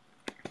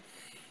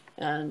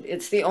 And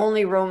it's the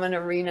only Roman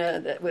arena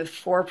that with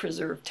 4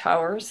 preserved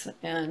towers,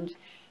 and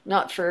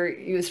not for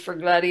use for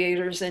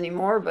gladiators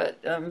anymore,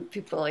 but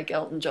people like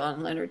Elton John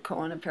and Leonard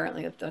Cohen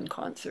apparently have done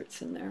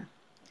concerts in there.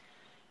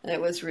 And it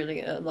was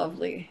really a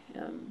lovely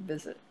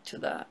visit to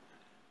that.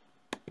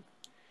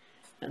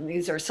 And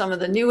these are some of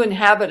the new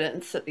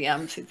inhabitants at the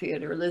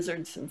amphitheater,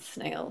 lizards and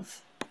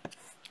snails.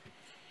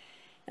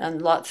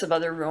 And lots of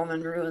other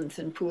Roman ruins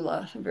in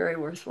Pula. Very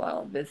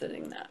worthwhile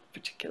visiting that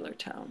particular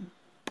town.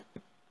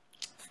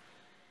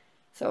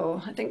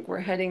 So I think we're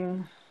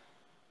heading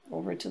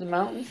over to the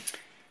mountains.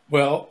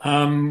 Well,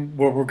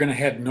 we're going to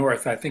head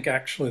north. I think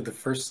actually the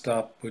first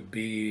stop would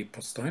be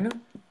Postojna.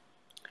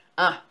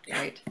 Ah,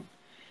 right.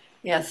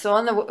 Yeah,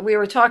 so we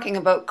were talking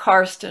about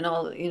karst and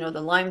all, you know,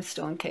 the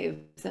limestone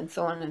caves and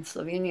so on in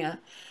Slovenia.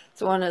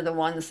 So one of the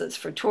ones that's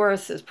for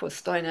tourists is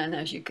Postojna, and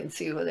as you can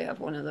see, where they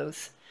have one of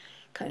those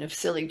kind of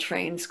silly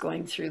trains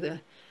going through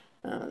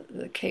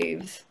the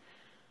caves.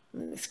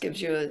 And this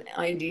gives you an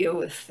idea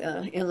with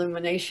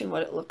illumination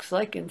what it looks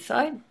like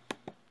inside.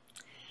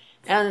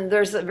 And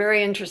there's a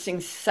very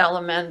interesting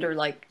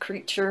salamander-like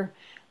creature.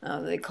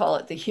 They call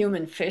it the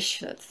human fish.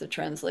 That's the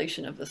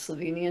translation of the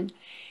Slovenian.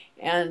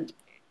 And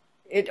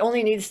it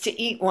only needs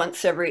to eat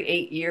once every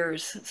 8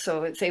 years.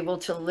 So it's able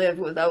to live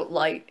without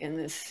light in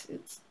this.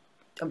 It's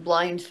a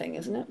blind thing,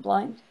 isn't it?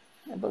 Blind,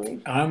 I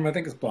believe. I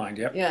think it's blind,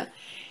 yep. Yeah.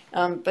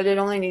 But it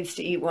only needs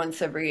to eat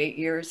once every 8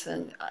 years.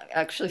 And I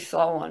actually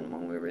saw one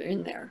when we were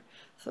in there.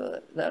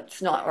 So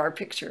that's not our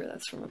picture.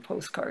 That's from a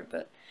postcard,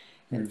 but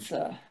it's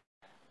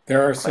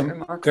there are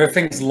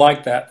things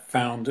like that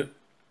found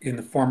in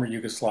the former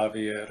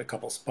Yugoslavia at a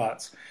couple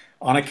spots.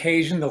 On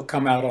occasion, they'll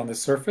come out on the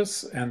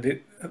surface, and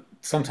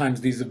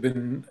sometimes these have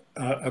been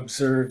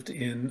observed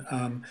in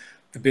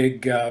the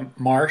big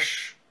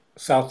marsh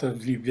south of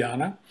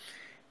Ljubljana,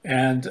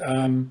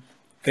 and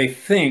they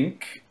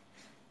think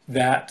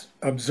that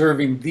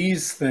observing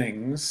these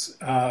things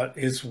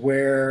is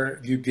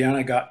where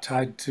Ljubljana got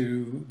tied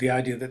to the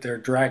idea that there are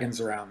dragons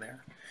around there.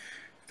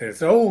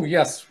 There's, oh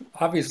yes,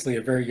 obviously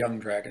a very young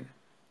dragon.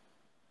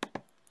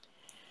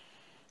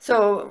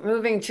 So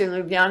moving to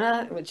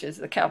Ljubljana, which is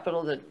the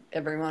capital that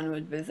everyone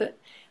would visit,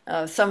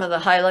 some of the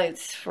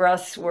highlights for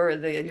us were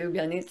the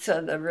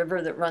Ljubljanica, the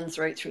river that runs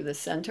right through the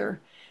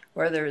center,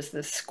 where there's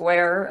this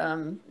square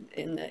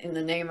in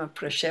the name of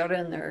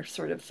Prešeren, their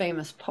sort of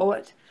famous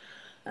poet.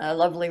 A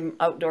lovely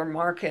outdoor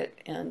market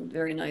and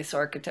very nice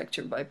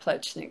architecture by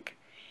Plečnik.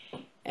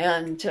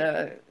 And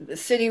the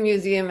City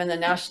Museum and the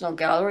National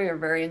Gallery are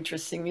very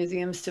interesting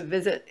museums to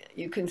visit.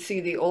 You can see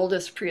the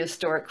oldest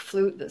prehistoric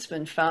flute that's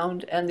been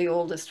found and the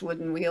oldest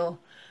wooden wheel,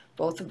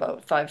 both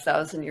about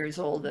 5,000 years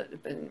old, that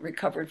have been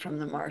recovered from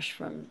the marsh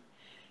from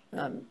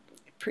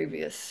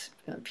previous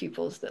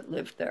peoples that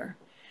lived there.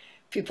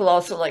 People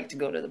also like to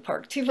go to the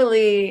Park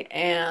Tivoli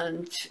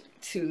and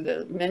to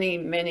the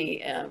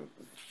many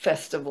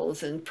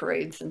festivals and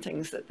parades and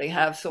things that they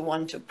have. So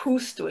one to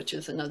Pust, which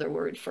is another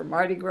word for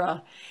Mardi Gras.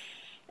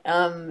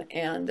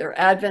 And their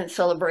Advent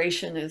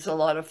celebration is a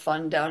lot of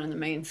fun down in the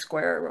main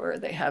square where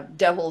they have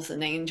devils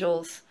and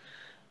angels.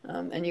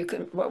 And you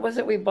can, what was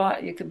it we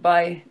bought? You could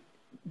buy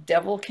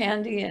devil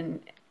candy and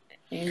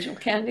angel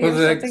candy or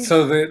something?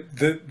 So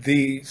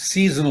the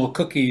seasonal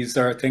cookies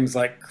are things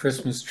like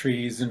Christmas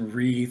trees and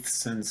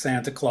wreaths and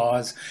Santa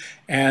Claus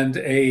and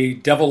a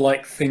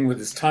devil-like thing with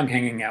his tongue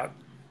hanging out.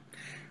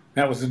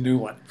 That was a new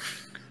one.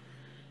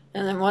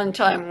 And then one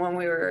time when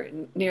we were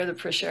near the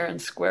Prešeren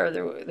Square,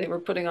 they were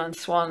putting on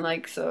Swan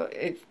Lake. So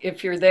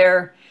if you're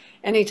there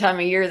any time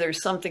of year,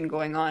 there's something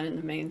going on in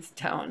the main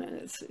town, and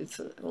it's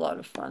a lot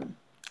of fun.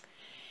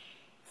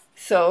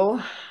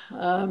 So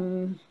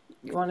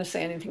you want to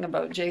say anything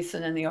about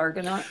Jason and the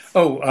Argonauts?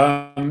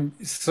 Oh,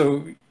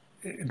 so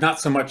not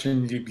so much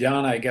in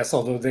Ljubljana, I guess,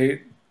 although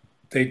they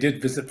did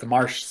visit the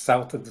marsh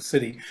south of the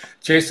city.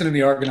 Jason and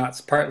the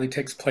Argonauts partly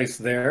takes place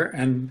there,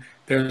 and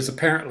there's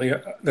apparently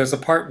there's a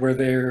part where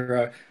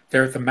they're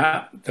at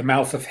the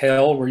mouth of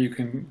hell, where you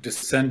can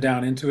descend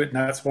down into it, and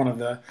that's one of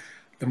the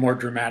more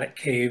dramatic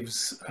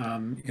caves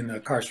in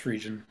the Karst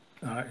region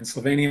in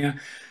Slovenia.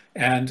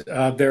 And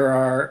there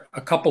are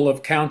a couple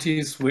of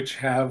counties which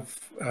have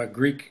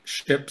Greek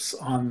ships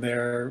on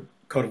their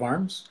coat of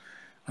arms,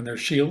 on their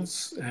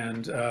shields,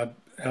 and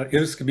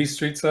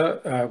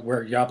Ilska-Bistrica,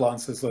 where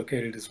Ya-blan-tsa is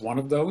located, is one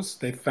of those.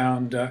 They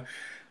found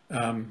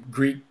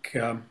Greek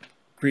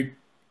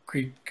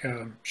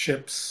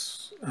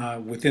ships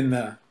within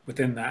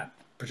that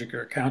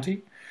particular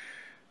county.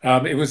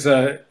 It was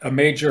a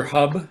major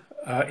hub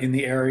in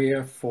the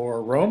area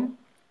for Rome.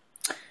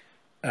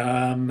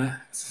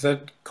 It's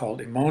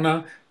called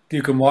Emona.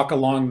 You can walk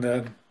along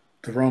the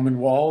Roman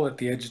wall at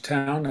the edge of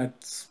town.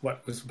 That's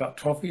what was about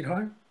 12 feet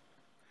high.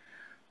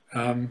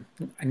 I'm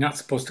not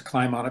supposed to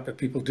climb on it, but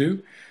people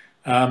do.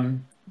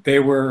 They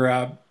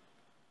were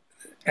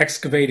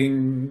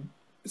excavating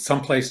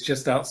someplace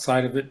just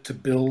outside of it to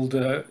build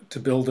a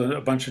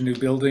bunch of new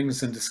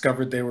buildings, and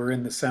discovered they were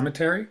in the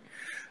cemetery,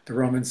 the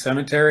Roman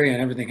cemetery,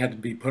 and everything had to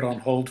be put on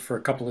hold for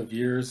a couple of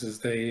years as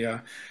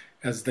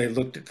they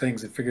looked at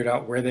things and figured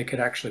out where they could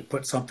actually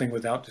put something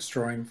without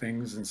destroying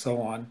things and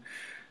so on.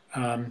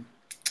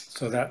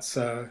 So that's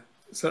so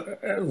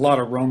a lot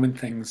of Roman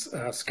things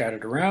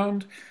scattered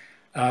around.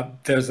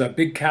 There's a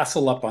big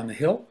castle up on the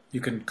hill.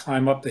 You can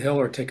climb up the hill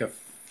or take a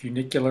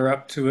funicular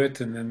up to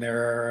it, and then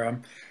there are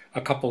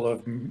a couple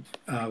of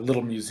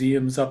little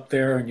museums up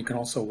there, and you can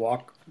also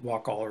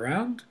walk all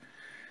around.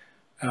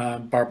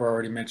 Barbara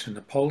already mentioned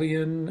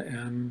Napoleon,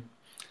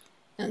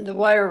 and the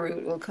wire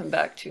route we'll come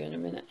back to in a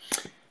minute.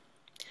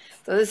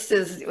 So this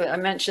is, I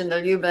mentioned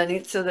the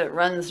Ya-blan-tsa that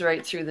runs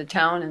right through the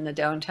town in the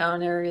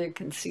downtown area. You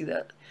can see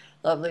that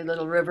lovely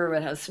little river.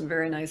 It has some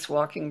very nice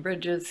walking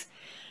bridges.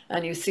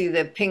 And you see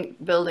the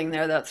pink building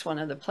there, that's one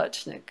of the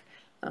Plečnik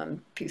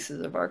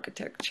pieces of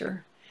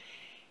architecture.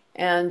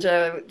 And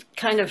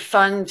kind of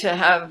fun to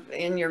have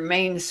in your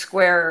main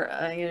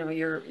square, you know,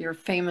 your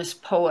famous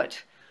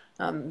poet.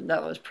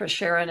 That was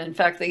Prešeren. In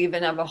fact, they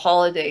even have a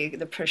holiday,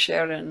 the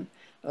Prešeren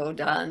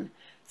Odan.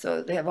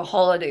 So they have a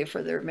holiday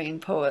for their main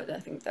poet. I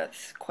think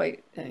that's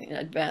quite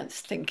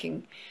advanced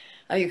thinking.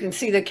 You can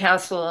see the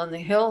castle on the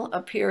hill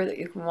up here that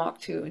you can walk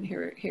to, and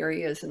here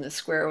he is in the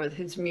square with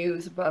his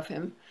muse above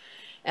him.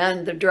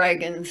 And the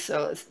dragons,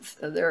 so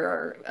there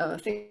are, I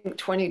think,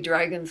 20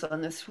 dragons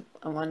on this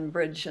one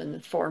bridge, and the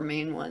 4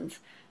 main ones,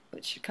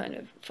 which are kind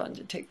of fun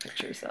to take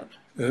pictures of.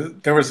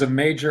 There was a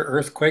major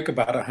earthquake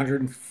about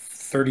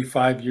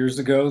 135 years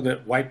ago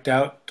that wiped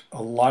out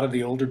a lot of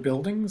the older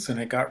buildings, and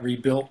it got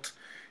rebuilt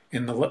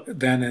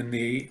then in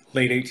the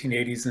late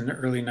 1880s and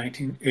early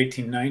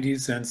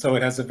 1890s. And so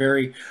it has a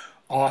very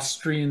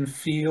Austrian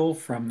feel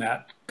from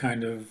that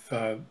kind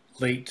of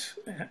late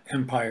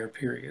empire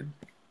period.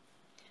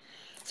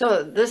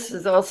 So this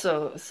is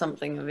also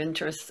something of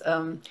interest.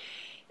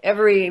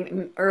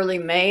 Every early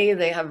May,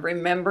 they have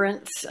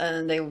remembrance,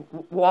 and they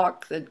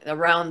walk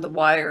around the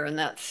wire, and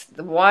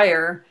the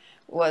wire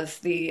was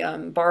the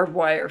barbed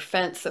wire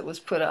fence that was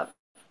put up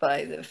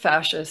by the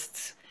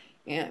fascists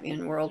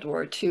in World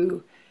War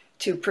II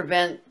to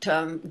prevent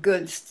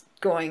goods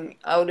going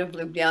out of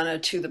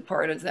Ljubljana to the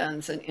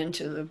partisans and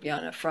into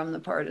Ljubljana from the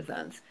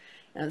partisans.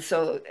 And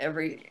so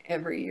every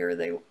year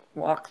they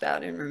walk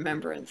that in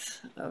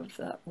remembrance of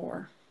that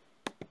war.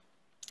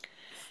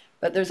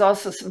 But there's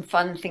also some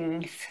fun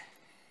things.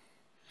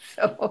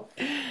 So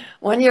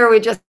one year we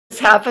just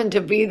happened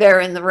to be there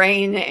in the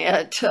rain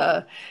at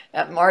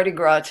Mardi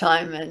Gras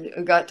time, and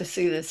we got to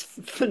see this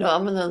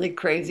phenomenally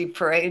crazy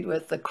parade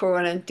with the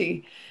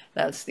krofi.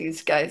 That's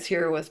these guys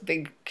here with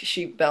big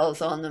sheep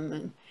bells on them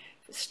and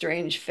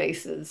strange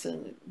faces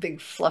and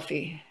big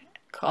fluffy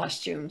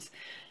costumes,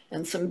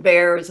 and some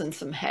bears and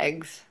some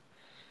hags.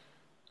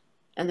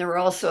 And there were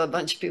also a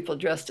bunch of people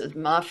dressed as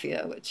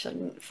mafia, which I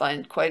didn't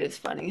find quite as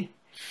funny.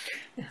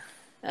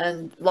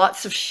 And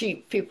lots of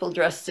sheep, people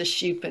dressed as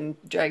sheep and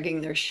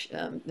dragging their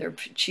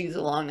cheese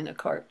along in a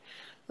cart.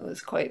 It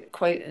was quite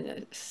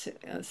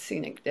a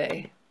scenic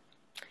day.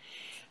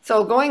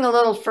 So going a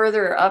little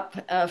further up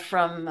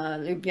from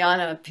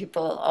Ljubljana,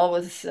 people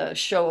always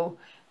show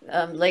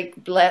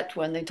Lake Bled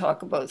when they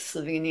talk about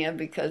Slovenia,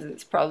 because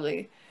it's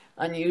probably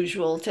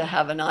unusual to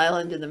have an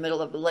island in the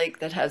middle of a lake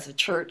that has a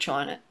church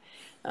on it.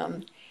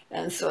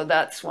 And so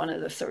that's one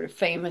of the sort of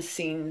famous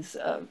scenes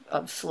of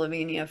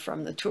Slovenia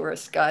from the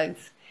tourist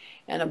guides.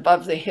 And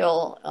above the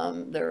hill,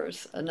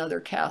 there's another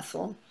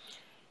castle.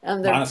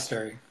 And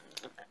monastery.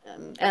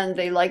 And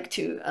they like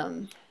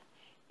to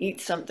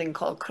eat something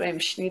called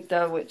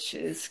kremšnita, which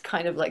is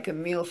kind of like a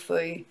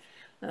millefeuille,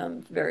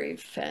 very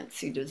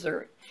fancy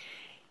dessert.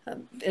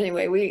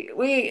 Anyway,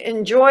 we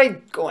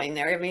enjoyed going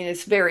there. I mean,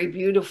 it's very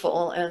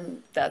beautiful,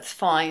 and that's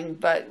fine.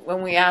 But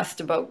when we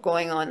asked about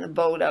going on the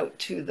boat out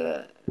to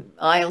the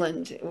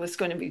island, it was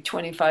going to be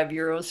 25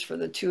 euros for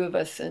the 2 of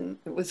us, and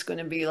it was going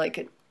to be like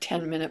a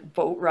 10-minute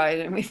boat ride,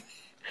 and we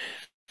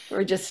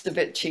were just a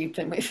bit cheap,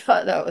 and we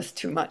thought that was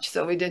too much,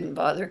 so we didn't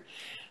bother.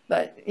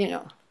 But, you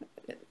know,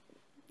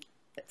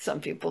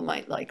 some people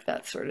might like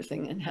that sort of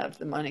thing and have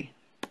the money.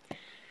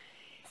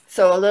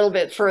 So a little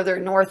bit further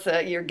north,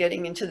 you're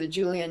getting into the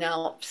Julian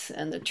Alps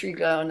and the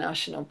Triglav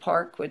National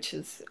Park, which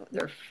is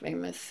their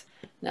famous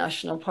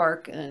national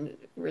park, and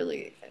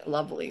really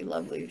lovely,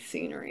 lovely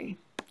scenery.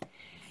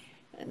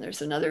 And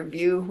there's another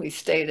view. We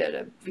stayed at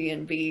a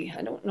B&B.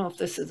 I don't know if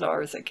this is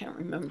ours. I can't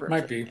remember.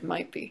 Might be. It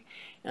might be.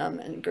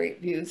 And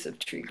great views of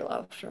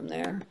Triglav from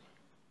there.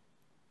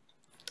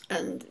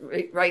 And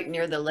right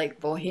near the Lake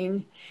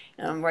Bohinj.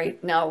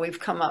 Right now we've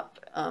come up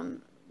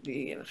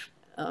the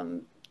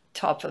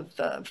top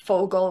of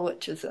Fogel,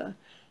 which is a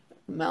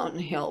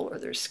mountain hill where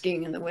they're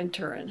skiing in the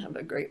winter, and have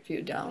a great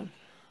view down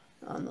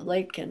on the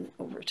lake and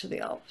over to the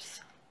Alps.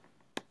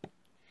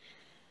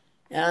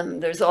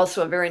 And there's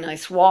also a very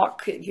nice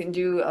walk you can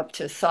do up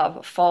to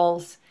Sava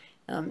Falls.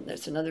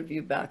 There's another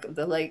view back of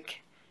the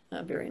lake.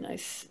 a very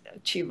nice,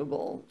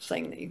 achievable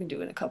thing that you can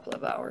do in a couple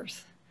of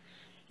hours.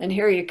 And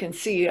here you can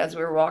see, as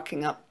we're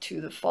walking up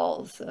to the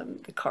falls,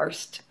 the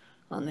karst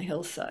on the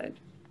hillside.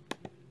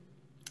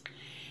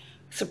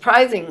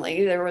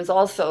 Surprisingly, there was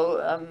also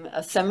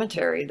a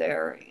cemetery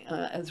there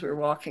as we were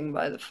walking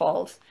by the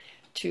falls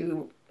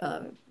to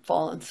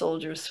fallen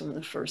soldiers from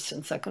the First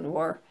and Second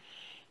War,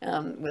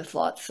 with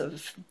lots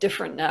of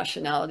different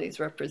nationalities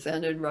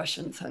represented: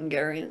 Russians,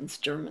 Hungarians,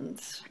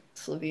 Germans,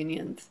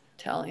 Slovenians,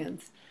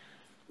 Italians,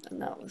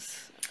 and that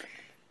was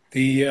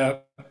the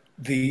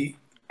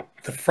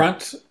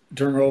front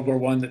during World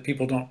War I that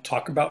people don't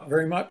talk about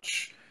very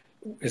much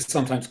is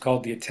sometimes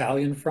called the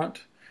Italian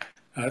front.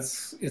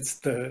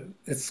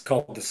 It's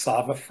called the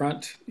Sava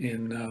front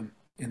in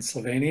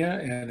Slovenia,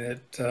 and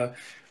it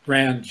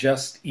ran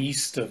just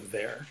east of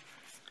there,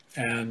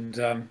 and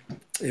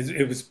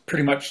it was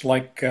pretty much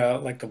like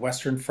the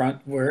Western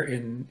Front, where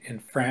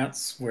in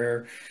France,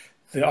 where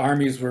the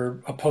armies were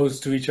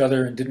opposed to each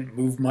other and didn't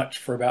move much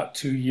for about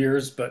 2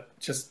 years, but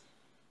just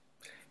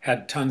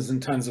had tons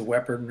and tons of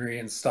weaponry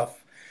and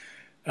stuff.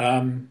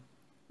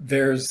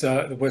 There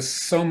was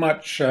so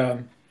much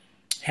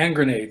hand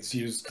grenades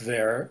used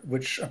there,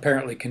 which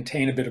apparently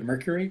contain a bit of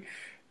mercury,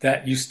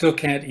 that you still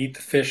can't eat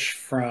the fish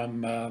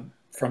from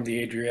the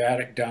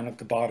Adriatic down at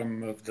the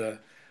bottom of the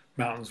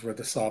mountains where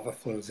the Sava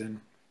flows in.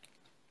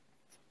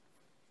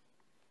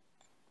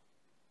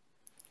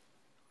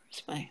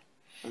 Where's my?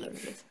 Oh, there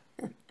it is.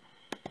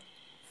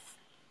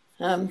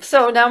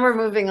 So now we're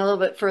moving a little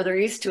bit further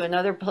east to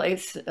another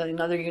place,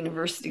 another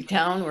university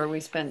town where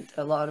we spent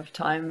a lot of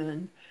time,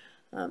 and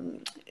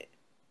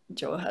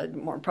Joe had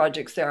more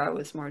projects there. I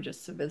was more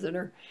just a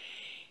visitor.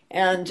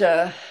 And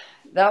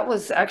that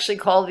was actually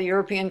called the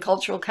European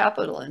Cultural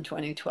Capital in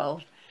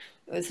 2012.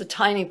 It was a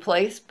tiny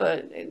place,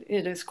 but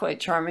it is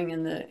quite charming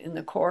in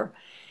the core.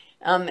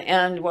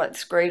 And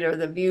what's great are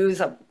the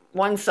views. Up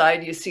one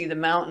side, you see the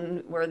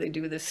mountain where they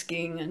do the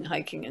skiing and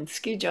hiking and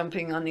ski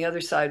jumping. On the other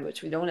side,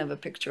 which we don't have a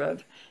picture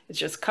of, it's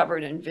just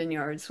covered in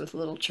vineyards with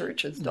little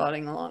churches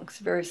dotting along. It's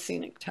a very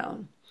scenic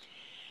town.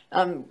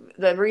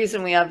 The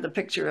reason we have the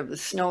picture of the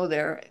snow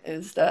there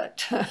is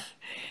that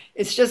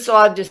it's just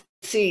odd to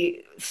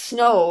see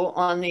snow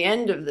on the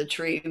end of the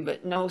tree,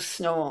 but no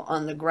snow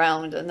on the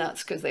ground. And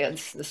that's because they had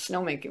the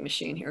snowmaking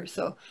machine here.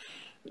 So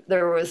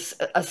there was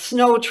a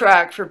snow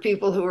track for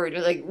people who were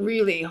like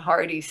really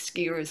hardy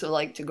skiers who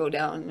like to go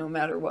down no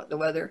matter what the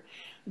weather,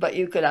 but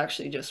you could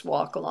actually just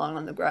walk along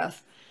on the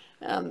grass.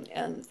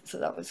 And so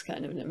that was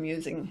kind of an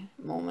amusing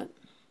moment.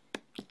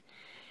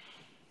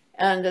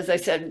 And as I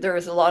said, there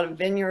was a lot of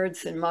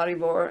vineyards in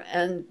Maribor,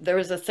 and there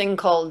was a thing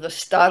called the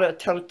Stara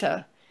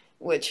Torta,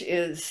 which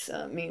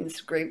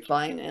means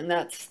grapevine, and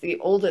that's the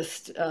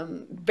oldest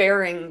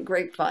bearing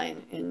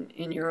grapevine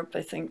in Europe,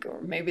 I think, or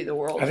maybe the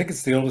world. I think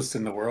it's the oldest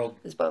in the world.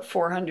 It's about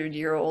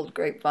 400-year-old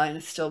grapevine.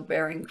 Is still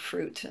bearing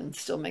fruit and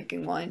still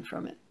making wine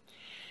from it.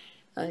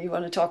 You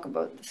want to talk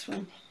about this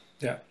one?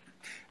 Yeah,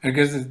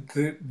 because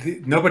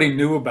nobody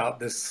knew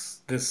about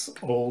this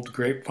old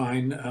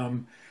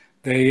grapevine.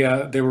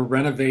 They were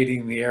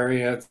renovating the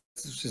area,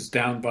 which is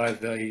down by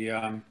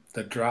the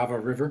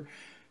Drava River,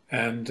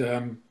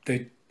 and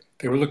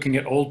they were looking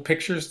at old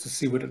pictures to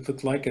see what it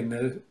looked like in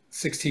the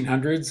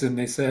 1600s, and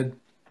they said,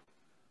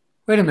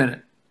 "Wait a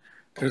minute,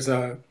 there's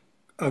a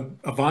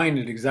vine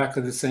at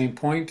exactly the same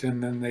point."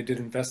 And then they did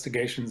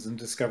investigations and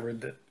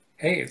discovered that,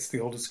 hey, it's the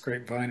oldest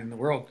grapevine in the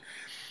world.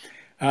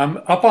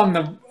 Up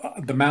on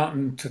the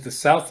mountain to the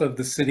south of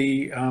the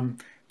city,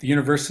 the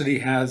university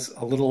has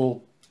a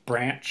little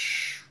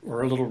branch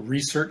or a little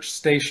research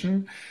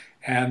station,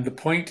 and the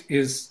point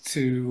is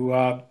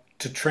to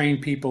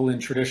train people in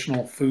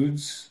traditional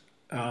foods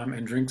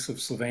and drinks of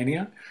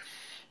Slovenia.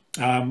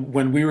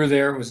 When we were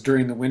there, it was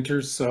during the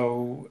winters,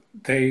 so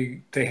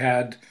they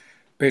had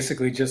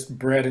basically just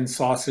bread and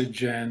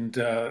sausage and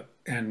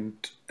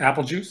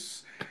apple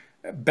juice.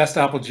 Best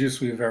apple juice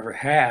we've ever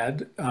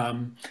had.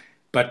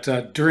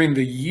 But during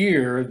the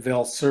year,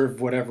 they'll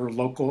serve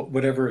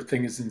whatever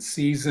thing is in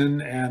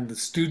season, and the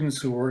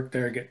students who work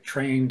there get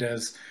trained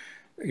as,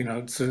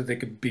 so they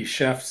could be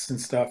chefs and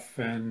stuff,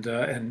 and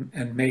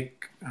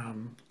make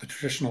the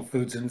traditional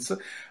foods. And it's,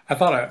 I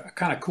thought, a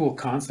kind of cool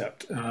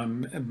concept,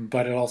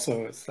 but it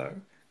also is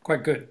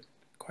quite good,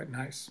 quite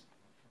nice.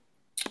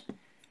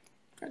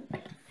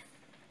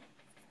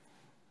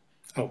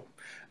 Oh,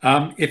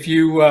 if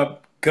you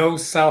go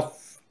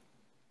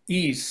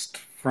southeast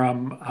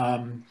from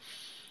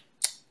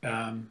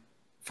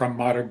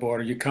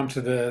Maribor, you come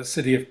to the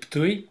city of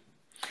po-TEE-tsa,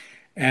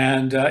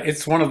 and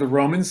it's one of the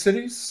Roman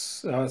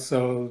cities.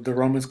 So the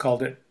Romans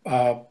called it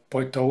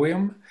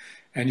Poitoium,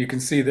 and you can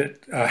see that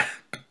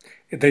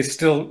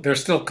they're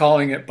still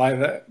calling it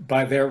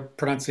by their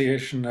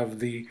pronunciation of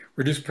the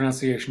reduced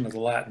pronunciation of the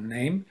Latin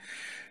name.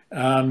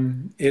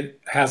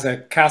 It has a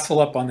castle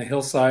up on the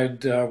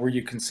hillside where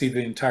you can see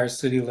the entire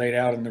city laid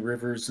out in the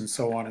rivers and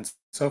so on and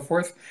so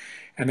forth.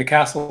 And the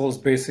castle is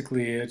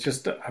basically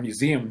just a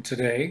museum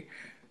today.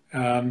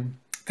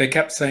 they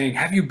kept saying,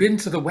 "Have you been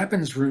to the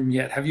weapons room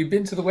yet? Have you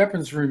been to the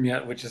weapons room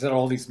yet?" Which is had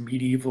all these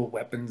medieval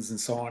weapons and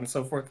so on and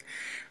so forth.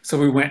 So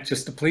we went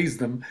just to please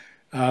them.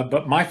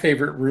 But my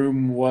favorite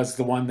room was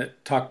the one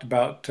that talked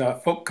about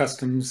folk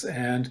customs,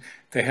 and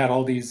they had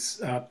all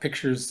these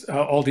pictures,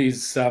 all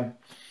these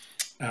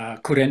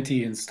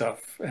kurenti and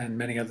stuff, and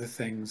many other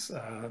things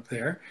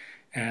there.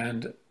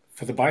 And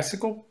for the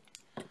bicycle,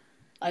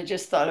 I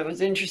just thought it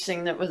was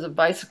interesting that it was a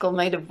bicycle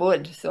made of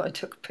wood, so I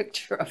took a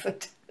picture of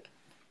it.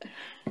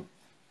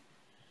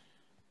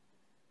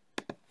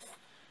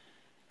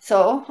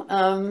 So,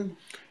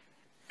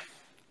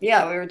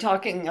 yeah, we were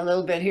talking a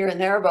little bit here and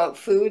there about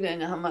food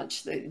and how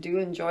much they do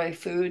enjoy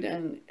food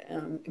and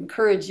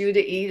encourage you to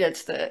eat.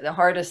 It's the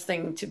hardest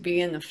thing to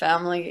be in the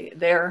family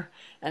there.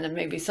 And then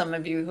maybe some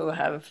of you who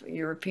have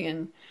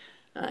European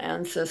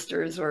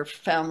ancestors or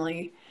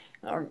family,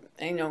 or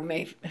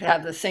may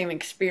have the same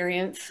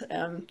experience.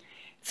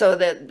 So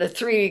that the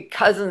three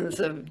cousins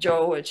of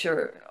Joe, which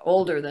are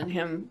older than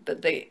him,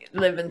 but they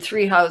live in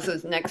three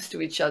houses next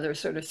to each other,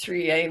 sort of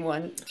 3A,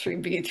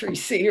 3B,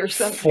 3C or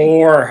something.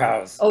 4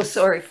 houses. Oh,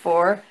 sorry,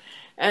 4.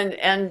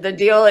 And the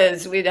deal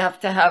is we'd have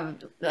to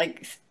have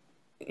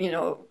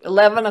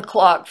 11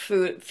 o'clock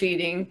food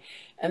feeding,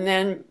 and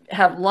then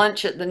have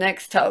lunch at the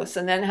next house,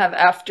 and then have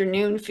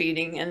afternoon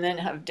feeding, and then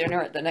have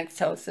dinner at the next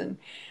house. And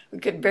we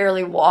could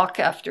barely walk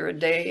after a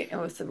day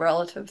with the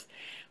relatives.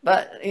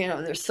 But,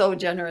 they're so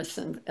generous,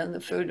 and the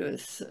food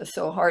was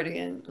so hearty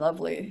and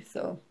lovely.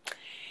 So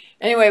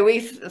anyway, we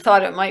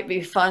thought it might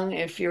be fun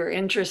if you're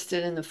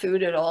interested in the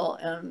food at all.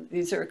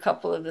 These are a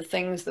couple of the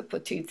things, the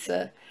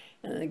po-TEE-tsa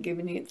and the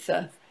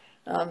Ya-blan-tsa.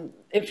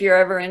 If you're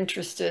ever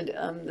interested,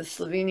 the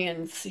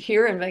Slovenians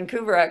here in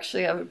Vancouver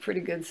actually have a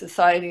pretty good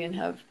society and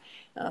have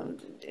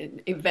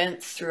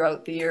events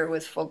throughout the year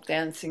with folk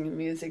dancing and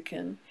music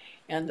and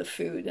the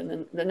food. And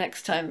then the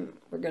next time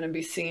we're going to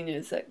be seen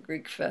is at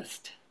Greek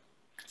Fest.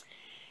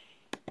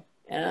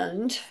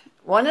 And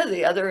one of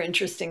the other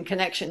interesting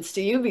connections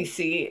to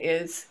UBC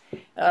is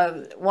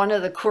one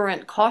of the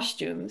current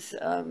costumes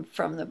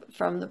from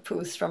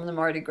the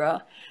Mardi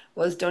Gras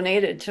was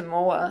donated to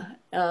MOA,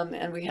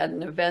 and we had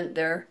an event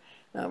there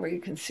where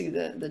you can see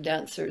the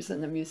dancers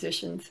and the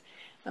musicians,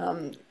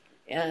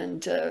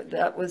 and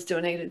that was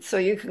donated. So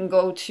you can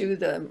go to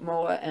the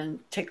MOA and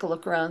take a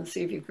look around,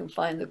 see if you can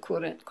find the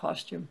current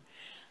costume.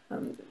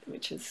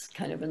 Which is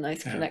kind of a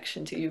nice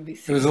connection to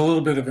UBC. It was a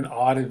little bit of an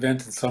odd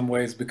event in some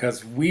ways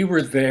because we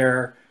were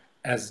there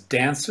as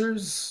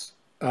dancers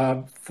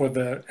for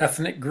the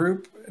ethnic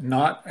group,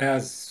 not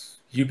as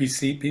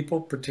UBC people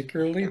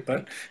particularly,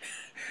 but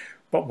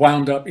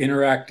wound up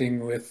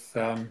interacting with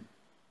some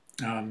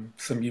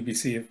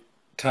UBC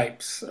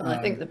types. I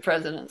think the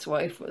president's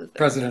wife was there.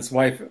 President's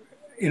wife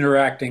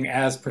interacting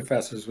as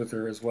professors with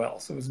her as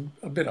well, so it was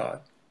a bit odd.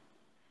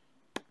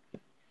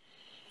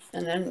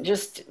 And then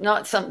just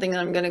not something that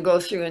I'm going to go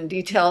through in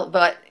detail,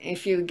 but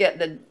if you get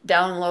the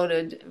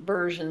downloaded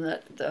version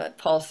that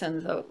Paul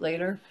sends out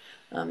later,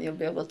 you'll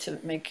be able to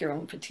make your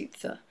own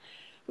po-TEE-tsa.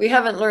 We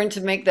haven't learned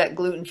to make that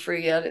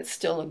gluten-free yet. It's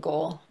still a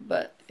goal,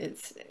 but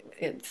it's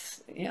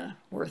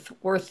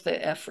worth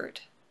the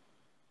effort.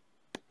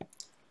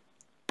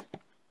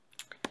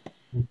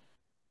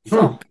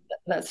 So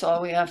that's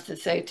all we have to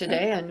say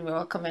today, and we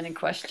welcome any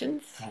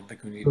questions. I don't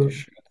think we need to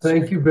share.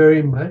 Thank you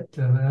very much.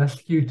 I'll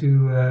ask you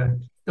to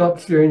stop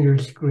sharing your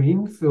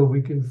screen so we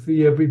can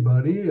see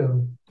everybody.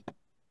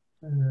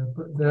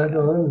 Put that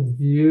on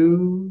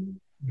view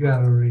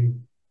gallery.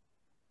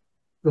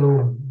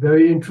 So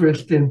very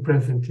interesting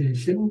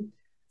presentation.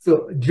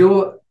 So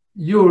Joe,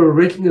 you were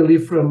originally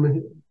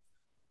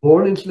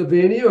born in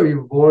Slovenia, or you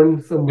were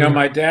born somewhere? No,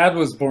 my dad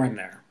was born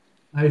there.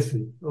 I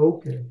see.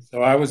 Okay.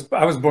 So I was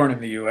born in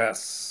the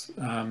U.S.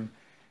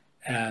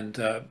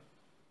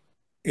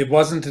 It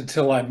wasn't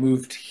until I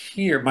moved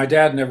here. My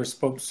dad never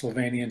spoke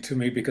Slovenian to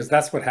me because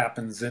that's what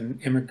happens in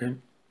immigrant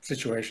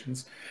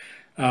situations.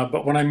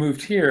 But when I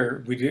moved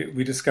here,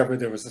 we discovered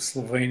there was a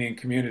Slovenian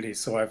community.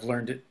 So I've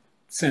learned it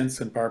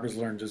since, and Barbara's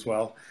learned as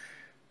well.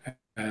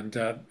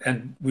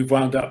 And we've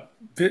wound up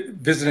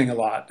visiting a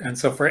lot. And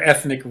so for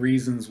ethnic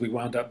reasons, we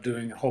wound up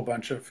doing a whole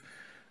bunch of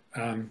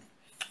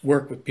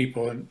work with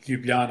people in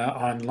Ljubljana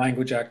on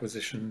language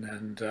acquisition,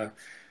 and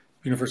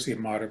University of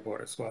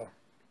Maribor as well.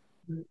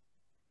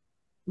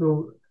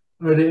 So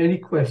are there any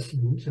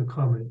questions or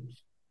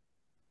comments?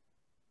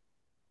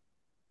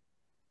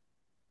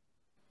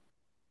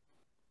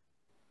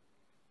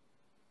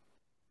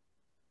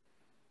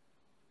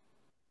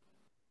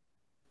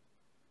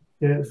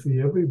 Can't see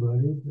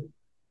everybody.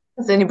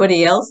 Has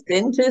anybody else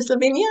been to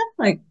Slovenia,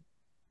 like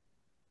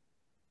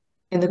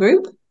in the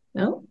group?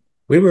 No?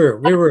 We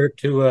were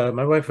to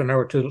my wife and I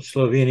were to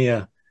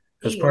Slovenia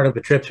as part of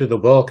a trip through the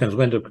Balkans.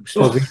 Went to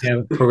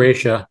Slovenia,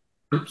 Croatia,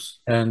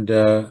 and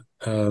through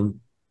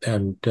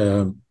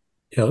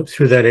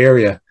that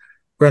area.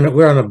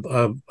 We're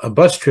on a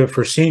bus trip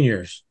for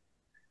seniors.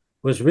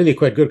 It was really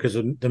quite good because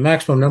the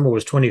maximum number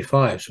was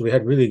 25, so we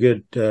had really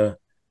good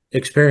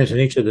experience in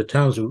each of the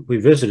towns we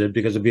visited,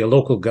 because it'd be a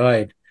local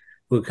guide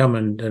who would come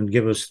and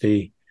give us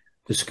the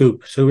the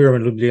scoop. So we were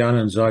in Ljubljana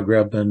and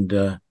Zagreb and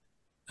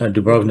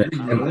Dubrovnik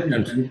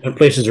and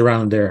places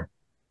around there.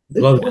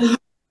 Loved it.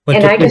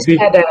 And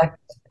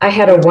I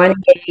had a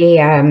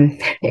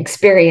 1-day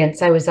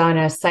experience. I was on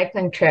a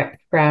cycling trip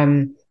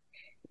from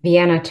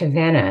Vienna to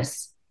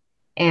Venice,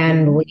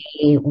 and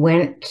we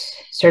went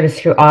sort of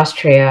through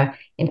Austria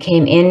and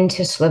came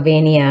into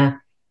Slovenia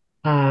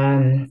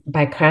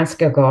by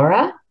Kranjska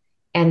Gora,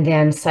 and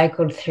then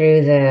cycled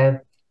through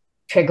the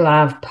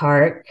Triglav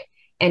Park,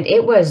 and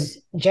it was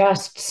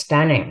just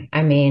stunning.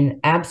 I mean,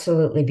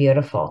 absolutely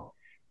beautiful.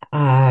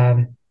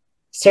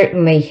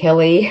 Certainly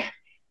hilly.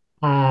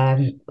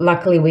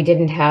 Luckily, we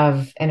didn't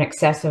have an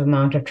excessive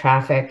amount of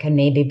traffic, and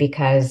maybe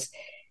because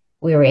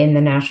we were in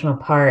the national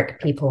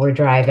park, people were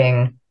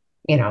driving,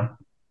 you know,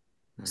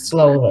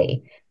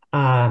 slowly.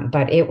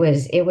 But it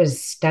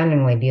was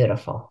stunningly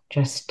beautiful,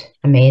 just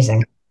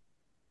amazing.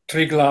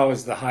 Triglav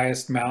is the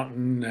highest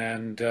mountain,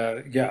 and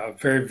yeah, a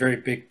very, very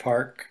big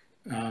park.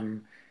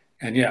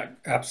 And yeah,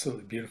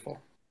 absolutely beautiful.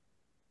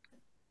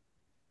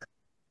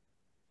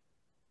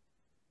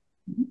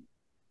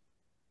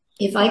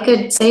 If I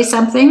could say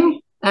something,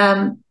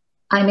 I'm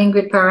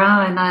Ingrid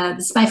Perrin, and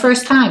this is my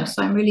first time,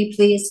 so I'm really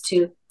pleased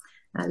to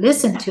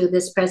listen to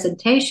this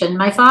presentation.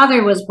 My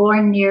father was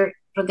born near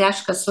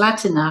Rogaška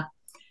Slatina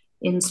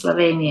in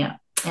Slovenia,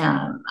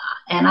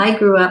 and I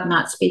grew up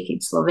not speaking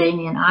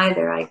Slovenian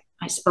either.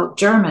 I spoke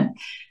German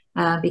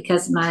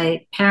because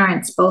my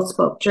parents both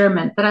spoke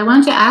German. But I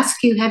want to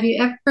ask you, have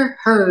you ever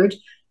heard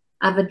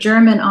of a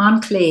German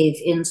enclave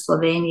in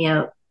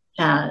Slovenia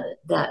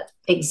that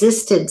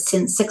existed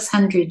since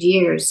 600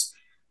 years,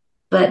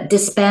 but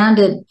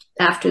disbanded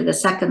after the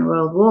Second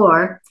World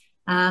War?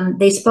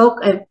 They spoke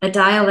a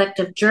dialect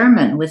of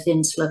German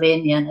within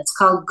Slovenia, and it's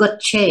called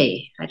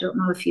Gutche. I don't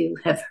know if you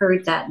have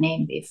heard that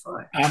name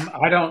before.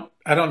 I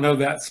don't know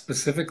that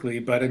specifically,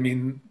 but I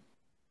mean,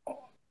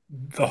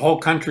 the whole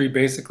country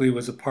basically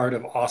was a part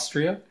of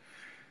Austria.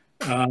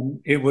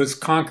 It was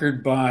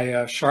conquered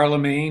by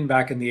Charlemagne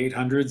back in the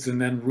 800s,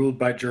 and then ruled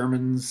by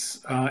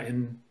Germans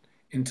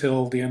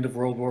until the end of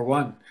World War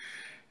I.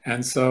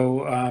 And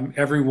so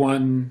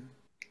everyone,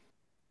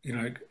 you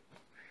know,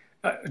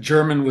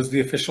 German was the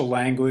official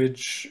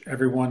language.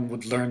 Everyone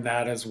would learn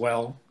that as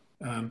well.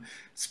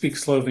 Speak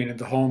Slovene at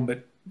the home,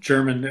 but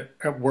German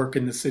at work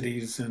in the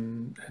cities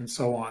and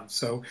so on.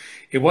 So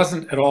it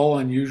wasn't at all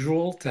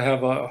unusual to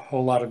have a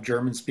whole lot of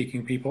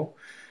German-speaking people.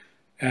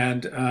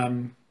 And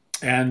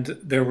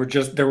there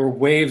were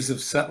waves of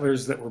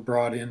settlers that were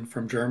brought in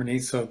from Germany,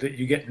 so that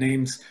you get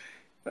names,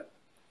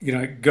 you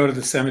know, go to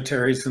the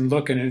cemeteries and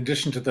look, and in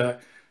addition to the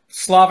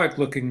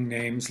Slavic-looking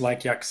names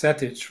like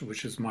Jaksetic,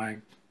 which is my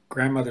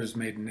grandmother's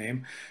maiden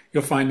name,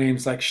 you'll find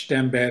names like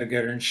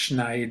Stemberger and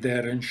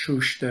Schneider and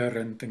Schuster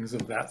and things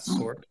of that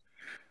sort.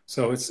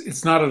 So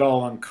it's not at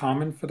all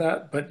uncommon for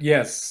that. But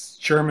yes,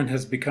 German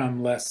has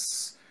become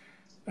less,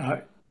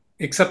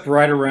 except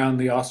right around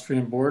the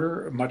Austrian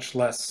border, much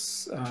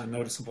less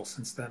noticeable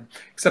since then,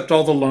 except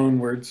all the loan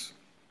words.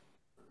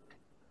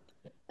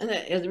 And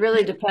it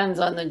really depends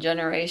on the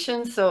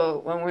generation.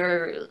 So when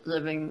we're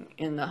living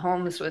in the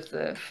homes with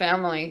the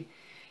family,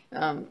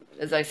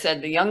 as I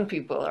said, the young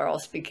people are all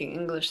speaking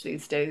English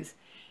these days,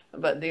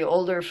 but the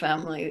older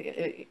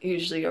family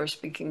usually are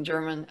speaking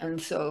German.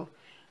 And so,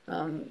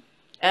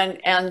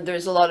 and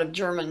there's a lot of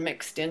German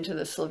mixed into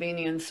the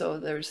Slovenian. So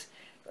there's,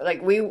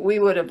 like, we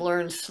would have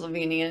learned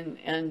Slovenian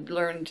and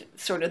learned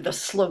sort of the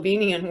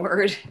Slovenian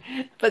word,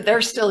 but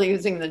they're still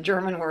using the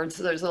German word.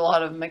 So there's a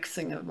lot of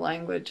mixing of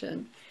language.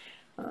 And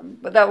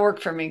but that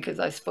worked for me because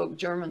I spoke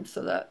German,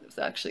 so that was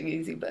actually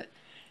easy. But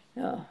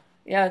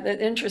yeah,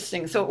 that's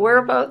interesting. So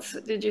whereabouts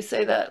did you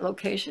say that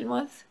location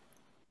was?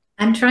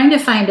 I'm trying to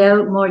find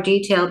out more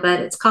detail, but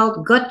it's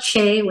called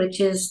Gutche,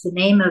 which is the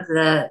name of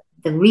the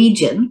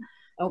region.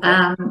 Okay.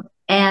 And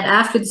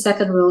after the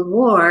Second World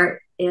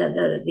War,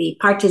 the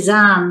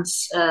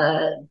partisans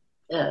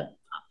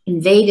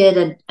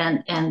invaded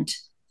and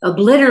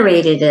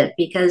obliterated it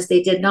because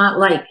they did not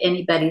like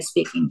anybody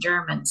speaking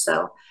German.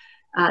 So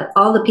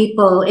all the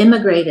people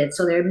immigrated.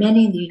 So there are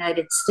many in the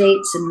United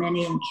States and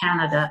many in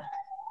Canada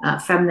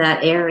from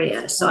that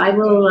area. So I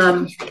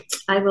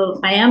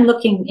am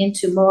looking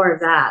into more of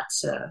that,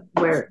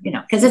 where, you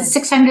know, because it's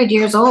 600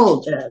 years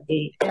old,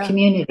 the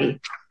community.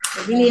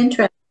 Really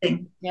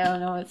interesting. Yeah,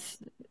 no,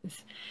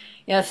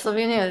 yeah,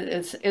 Slovenia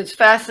is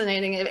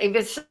fascinating.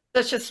 It's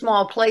such a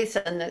small place,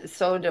 and it's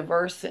so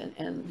diverse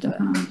and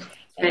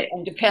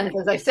depends,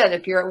 as I said,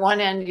 if you're at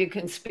one end, you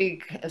can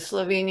speak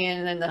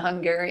Slovenian and the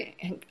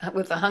Hungarian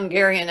with a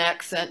Hungarian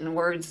accent and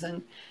words,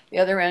 and the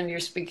other end you're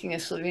speaking a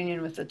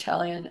Slovenian with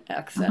Italian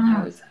accent,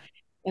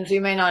 and so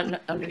you may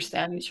not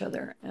understand each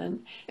other,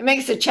 and it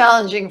makes it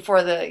challenging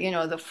for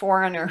the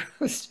foreigner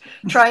who's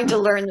trying to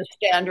learn the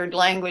standard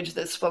language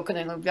that's spoken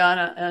in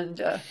Ljubljana,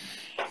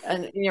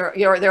 and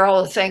they're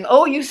all saying,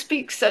 "Oh, you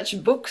speak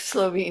such book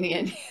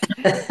Slovenian."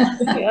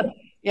 Yeah.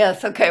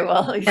 Yes. Okay.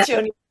 Well, at least you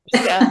don't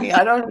understand me.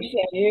 I don't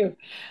understand you.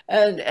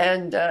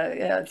 And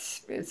yeah,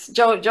 it's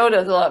Joe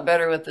does a lot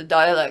better with the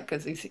dialect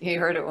because he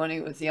heard it when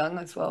he was young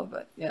as well.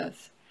 But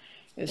yes,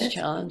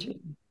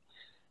 challenging.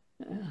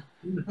 Yeah.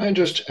 I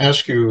just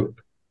ask you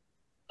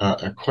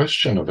a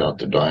question about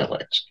the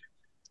dialects,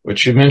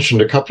 which you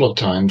mentioned a couple of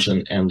times,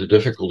 and the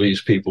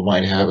difficulties people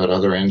might have at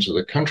other ends of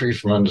the country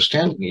from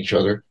understanding each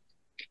other.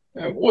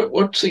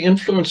 What's the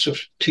influence of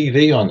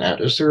TV on that?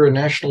 Is there a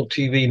national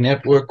TV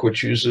network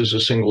which uses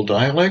a single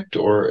dialect,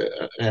 or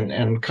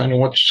and kind of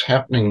what's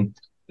happening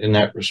in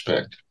that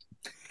respect?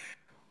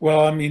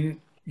 Well, I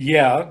mean,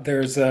 yeah,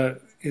 there's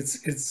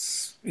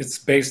it's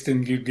based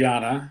in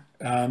Ljubljana.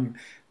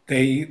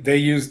 They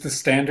use the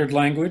standard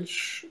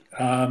language,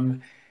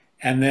 and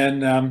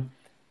then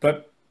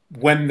but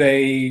when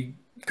they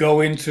go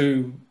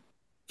into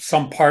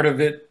some part of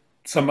it,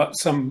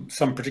 some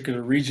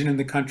particular region in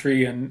the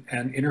country and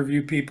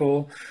interview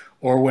people,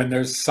 or when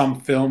there's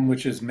some film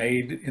which is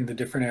made in the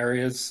different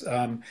areas,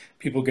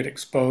 people get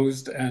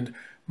exposed. And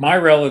my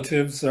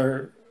relatives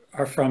are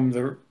from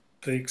the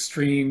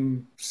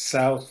extreme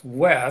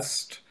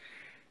southwest,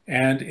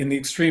 and in the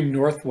extreme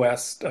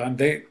northwest,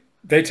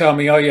 they tell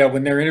me, oh yeah,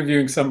 when they're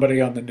interviewing somebody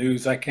on the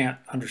news, I can't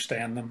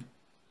understand them.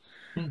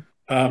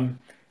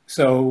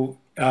 So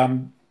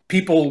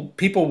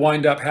people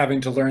wind up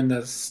having to learn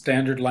the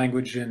standard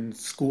language in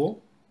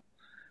school.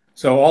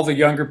 So all the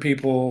younger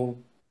people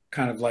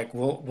kind of like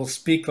will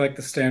speak like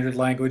the standard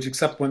language,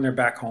 except when they're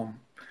back home.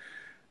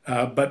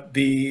 But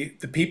the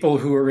people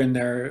who are in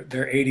their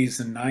 80s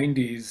and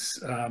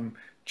 90s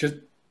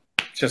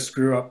just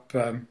grew up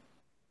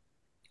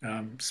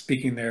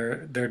speaking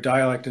their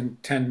dialect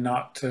and tend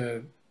not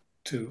to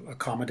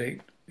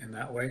accommodate in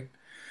that way.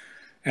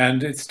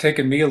 And it's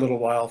taken me a little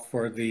while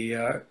for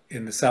the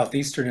in the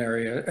southwestern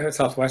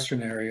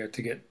area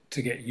to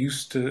get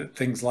used to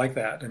things like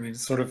that. I mean,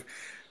 it's sort of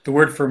the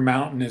word for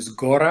mountain is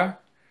gora,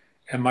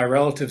 and my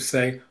relatives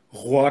say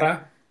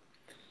gora,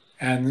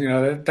 and you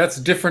know that's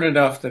different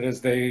enough that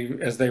as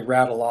they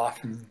rattle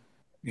off and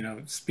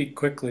speak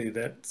quickly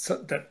that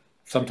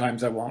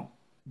sometimes I won't.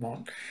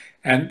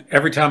 And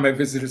every time I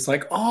visit, it's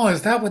like, oh,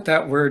 is that what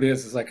that word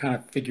is? As I kind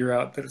of figure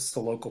out that it's the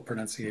local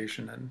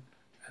pronunciation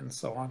and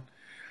so on.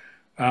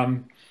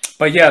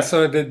 But yeah,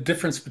 so the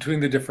difference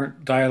between the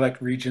different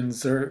dialect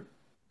regions are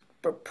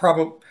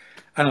probably,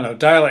 I don't know,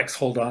 dialects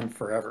hold on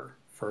forever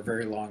for a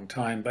very long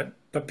time,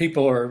 but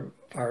people are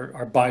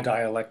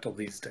bi-dialectal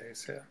these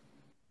days, yeah.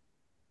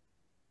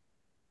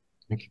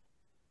 Thank you.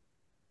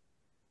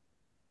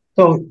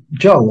 So,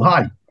 Joe,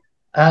 hi.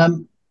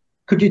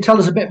 Could you tell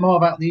us a bit more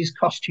about these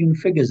costume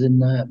figures in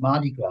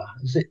Mardi Gras?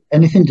 Is it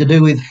anything to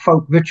do with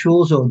folk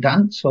rituals or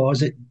dance, or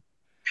is it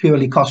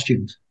purely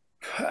costumes?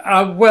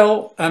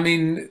 Well, I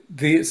mean,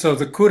 the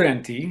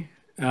currenti,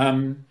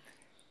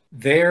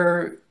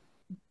 they're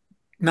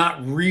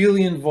not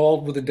really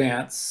involved with the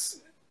dance.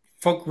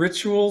 Folk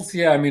rituals,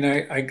 yeah, I mean,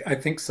 I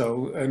think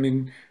so. I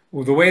mean,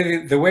 well, the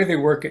way they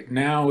work it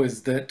now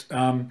is that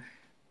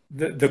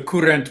the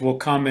current will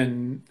come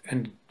and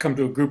come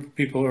to a group of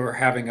people who are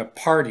having a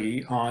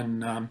party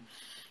on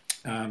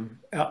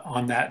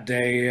that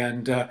day,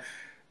 and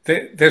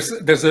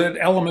there's an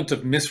element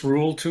of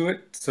misrule to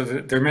it, so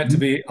that they're meant to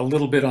be a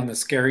little bit on the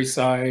scary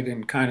side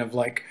and kind of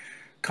like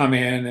come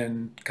in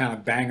and kind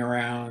of bang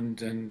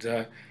around,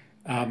 and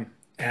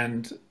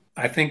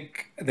I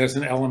think there's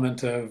an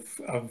element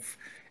of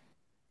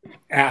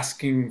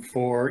asking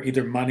for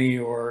either money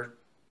or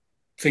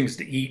things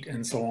to eat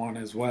and so on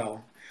as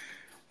well.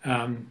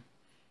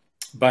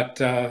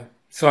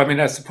 So I mean,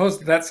 I suppose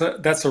that's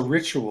a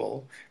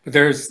ritual, but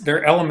there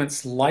are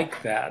elements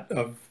like that,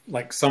 of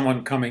like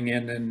someone coming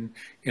in and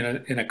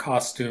in a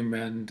costume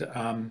and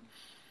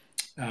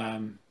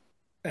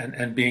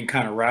being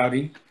kind of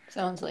rowdy.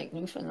 Sounds like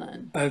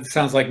Newfoundland. It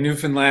sounds like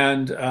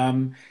Newfoundland.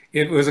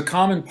 It was a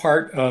common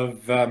part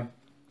of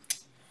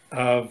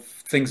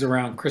things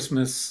around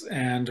Christmas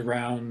and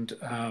around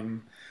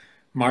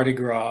Mardi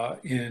Gras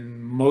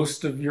in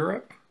most of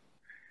Europe,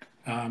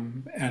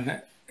 and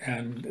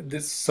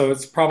this, so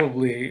it's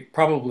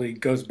probably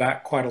goes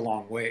back quite a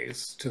long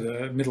ways to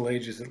the Middle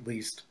Ages at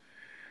least,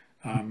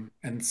 and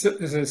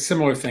there's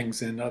similar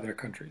things in other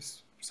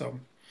countries. So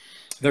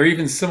there are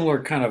even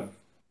similar kind of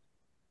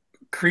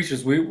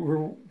creatures. We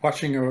were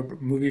watching a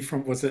movie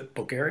from, was it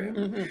Bulgaria?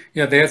 Mm-hmm.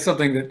 Yeah, they had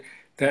something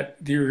that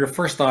your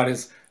first thought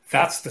is,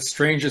 that's the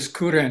strangest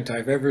current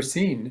I've ever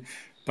seen,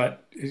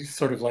 but it's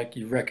sort of like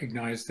you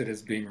recognized it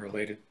as being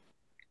related.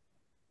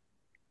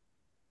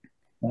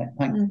 Right,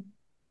 thanks. Mm-hmm.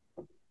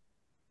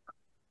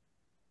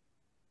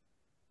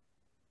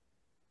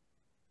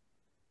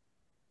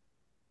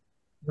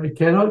 I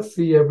cannot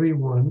see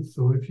everyone,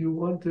 so if you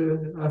want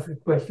to ask a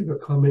question or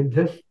comment,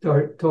 just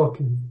start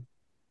talking.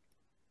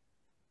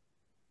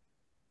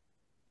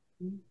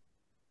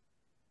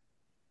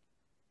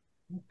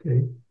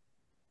 Okay.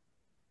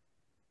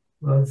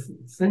 Well,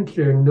 since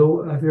there are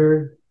no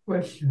other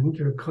questions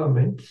or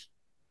comments,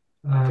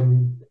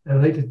 I'd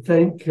like to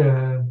thank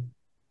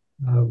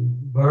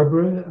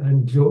Barbara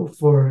and Joe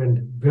for a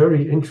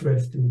very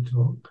interesting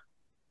talk.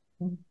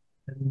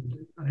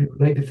 And I would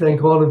like to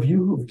thank all of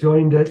you who've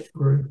joined us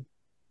for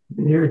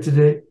being here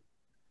today.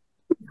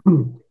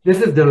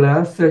 this is the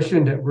last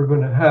session that we're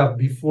going to have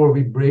before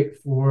we break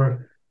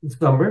for the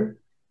summer.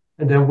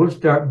 And then we'll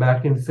start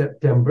back in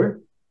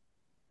September.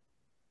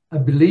 I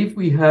believe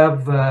we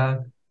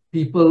have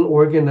people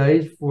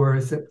organized for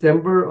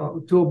September,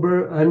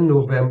 October, and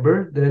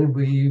November. Then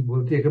we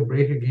will take a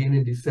break again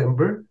in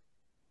December.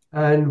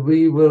 And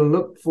we will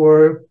look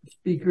for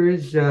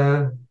speakers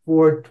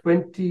for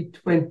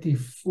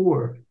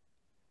 2024.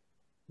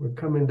 We're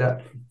coming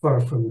that far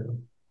from now.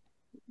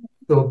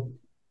 So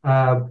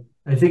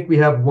I think we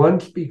have one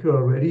speaker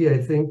already, I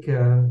think,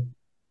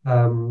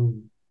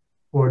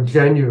 for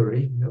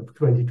January of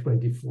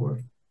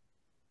 2024.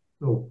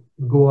 So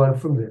we'll go on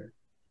from there.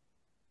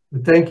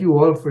 But thank you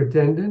all for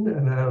attending,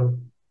 and I'll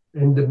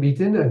end the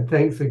meeting. And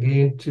thanks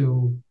again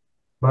to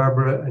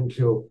Barbara and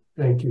Joe.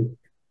 Thank you.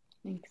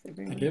 Thanks,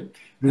 everyone. Thank you.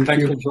 And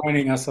thanks for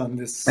joining us on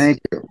this Thank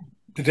you.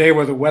 today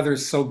where the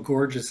weather's so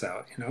gorgeous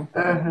out, you know?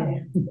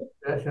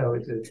 That's how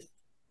it is.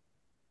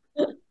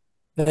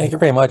 Thank you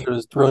very much. It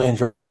was really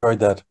enjoyed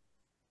that.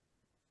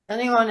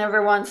 Anyone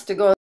ever wants to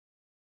go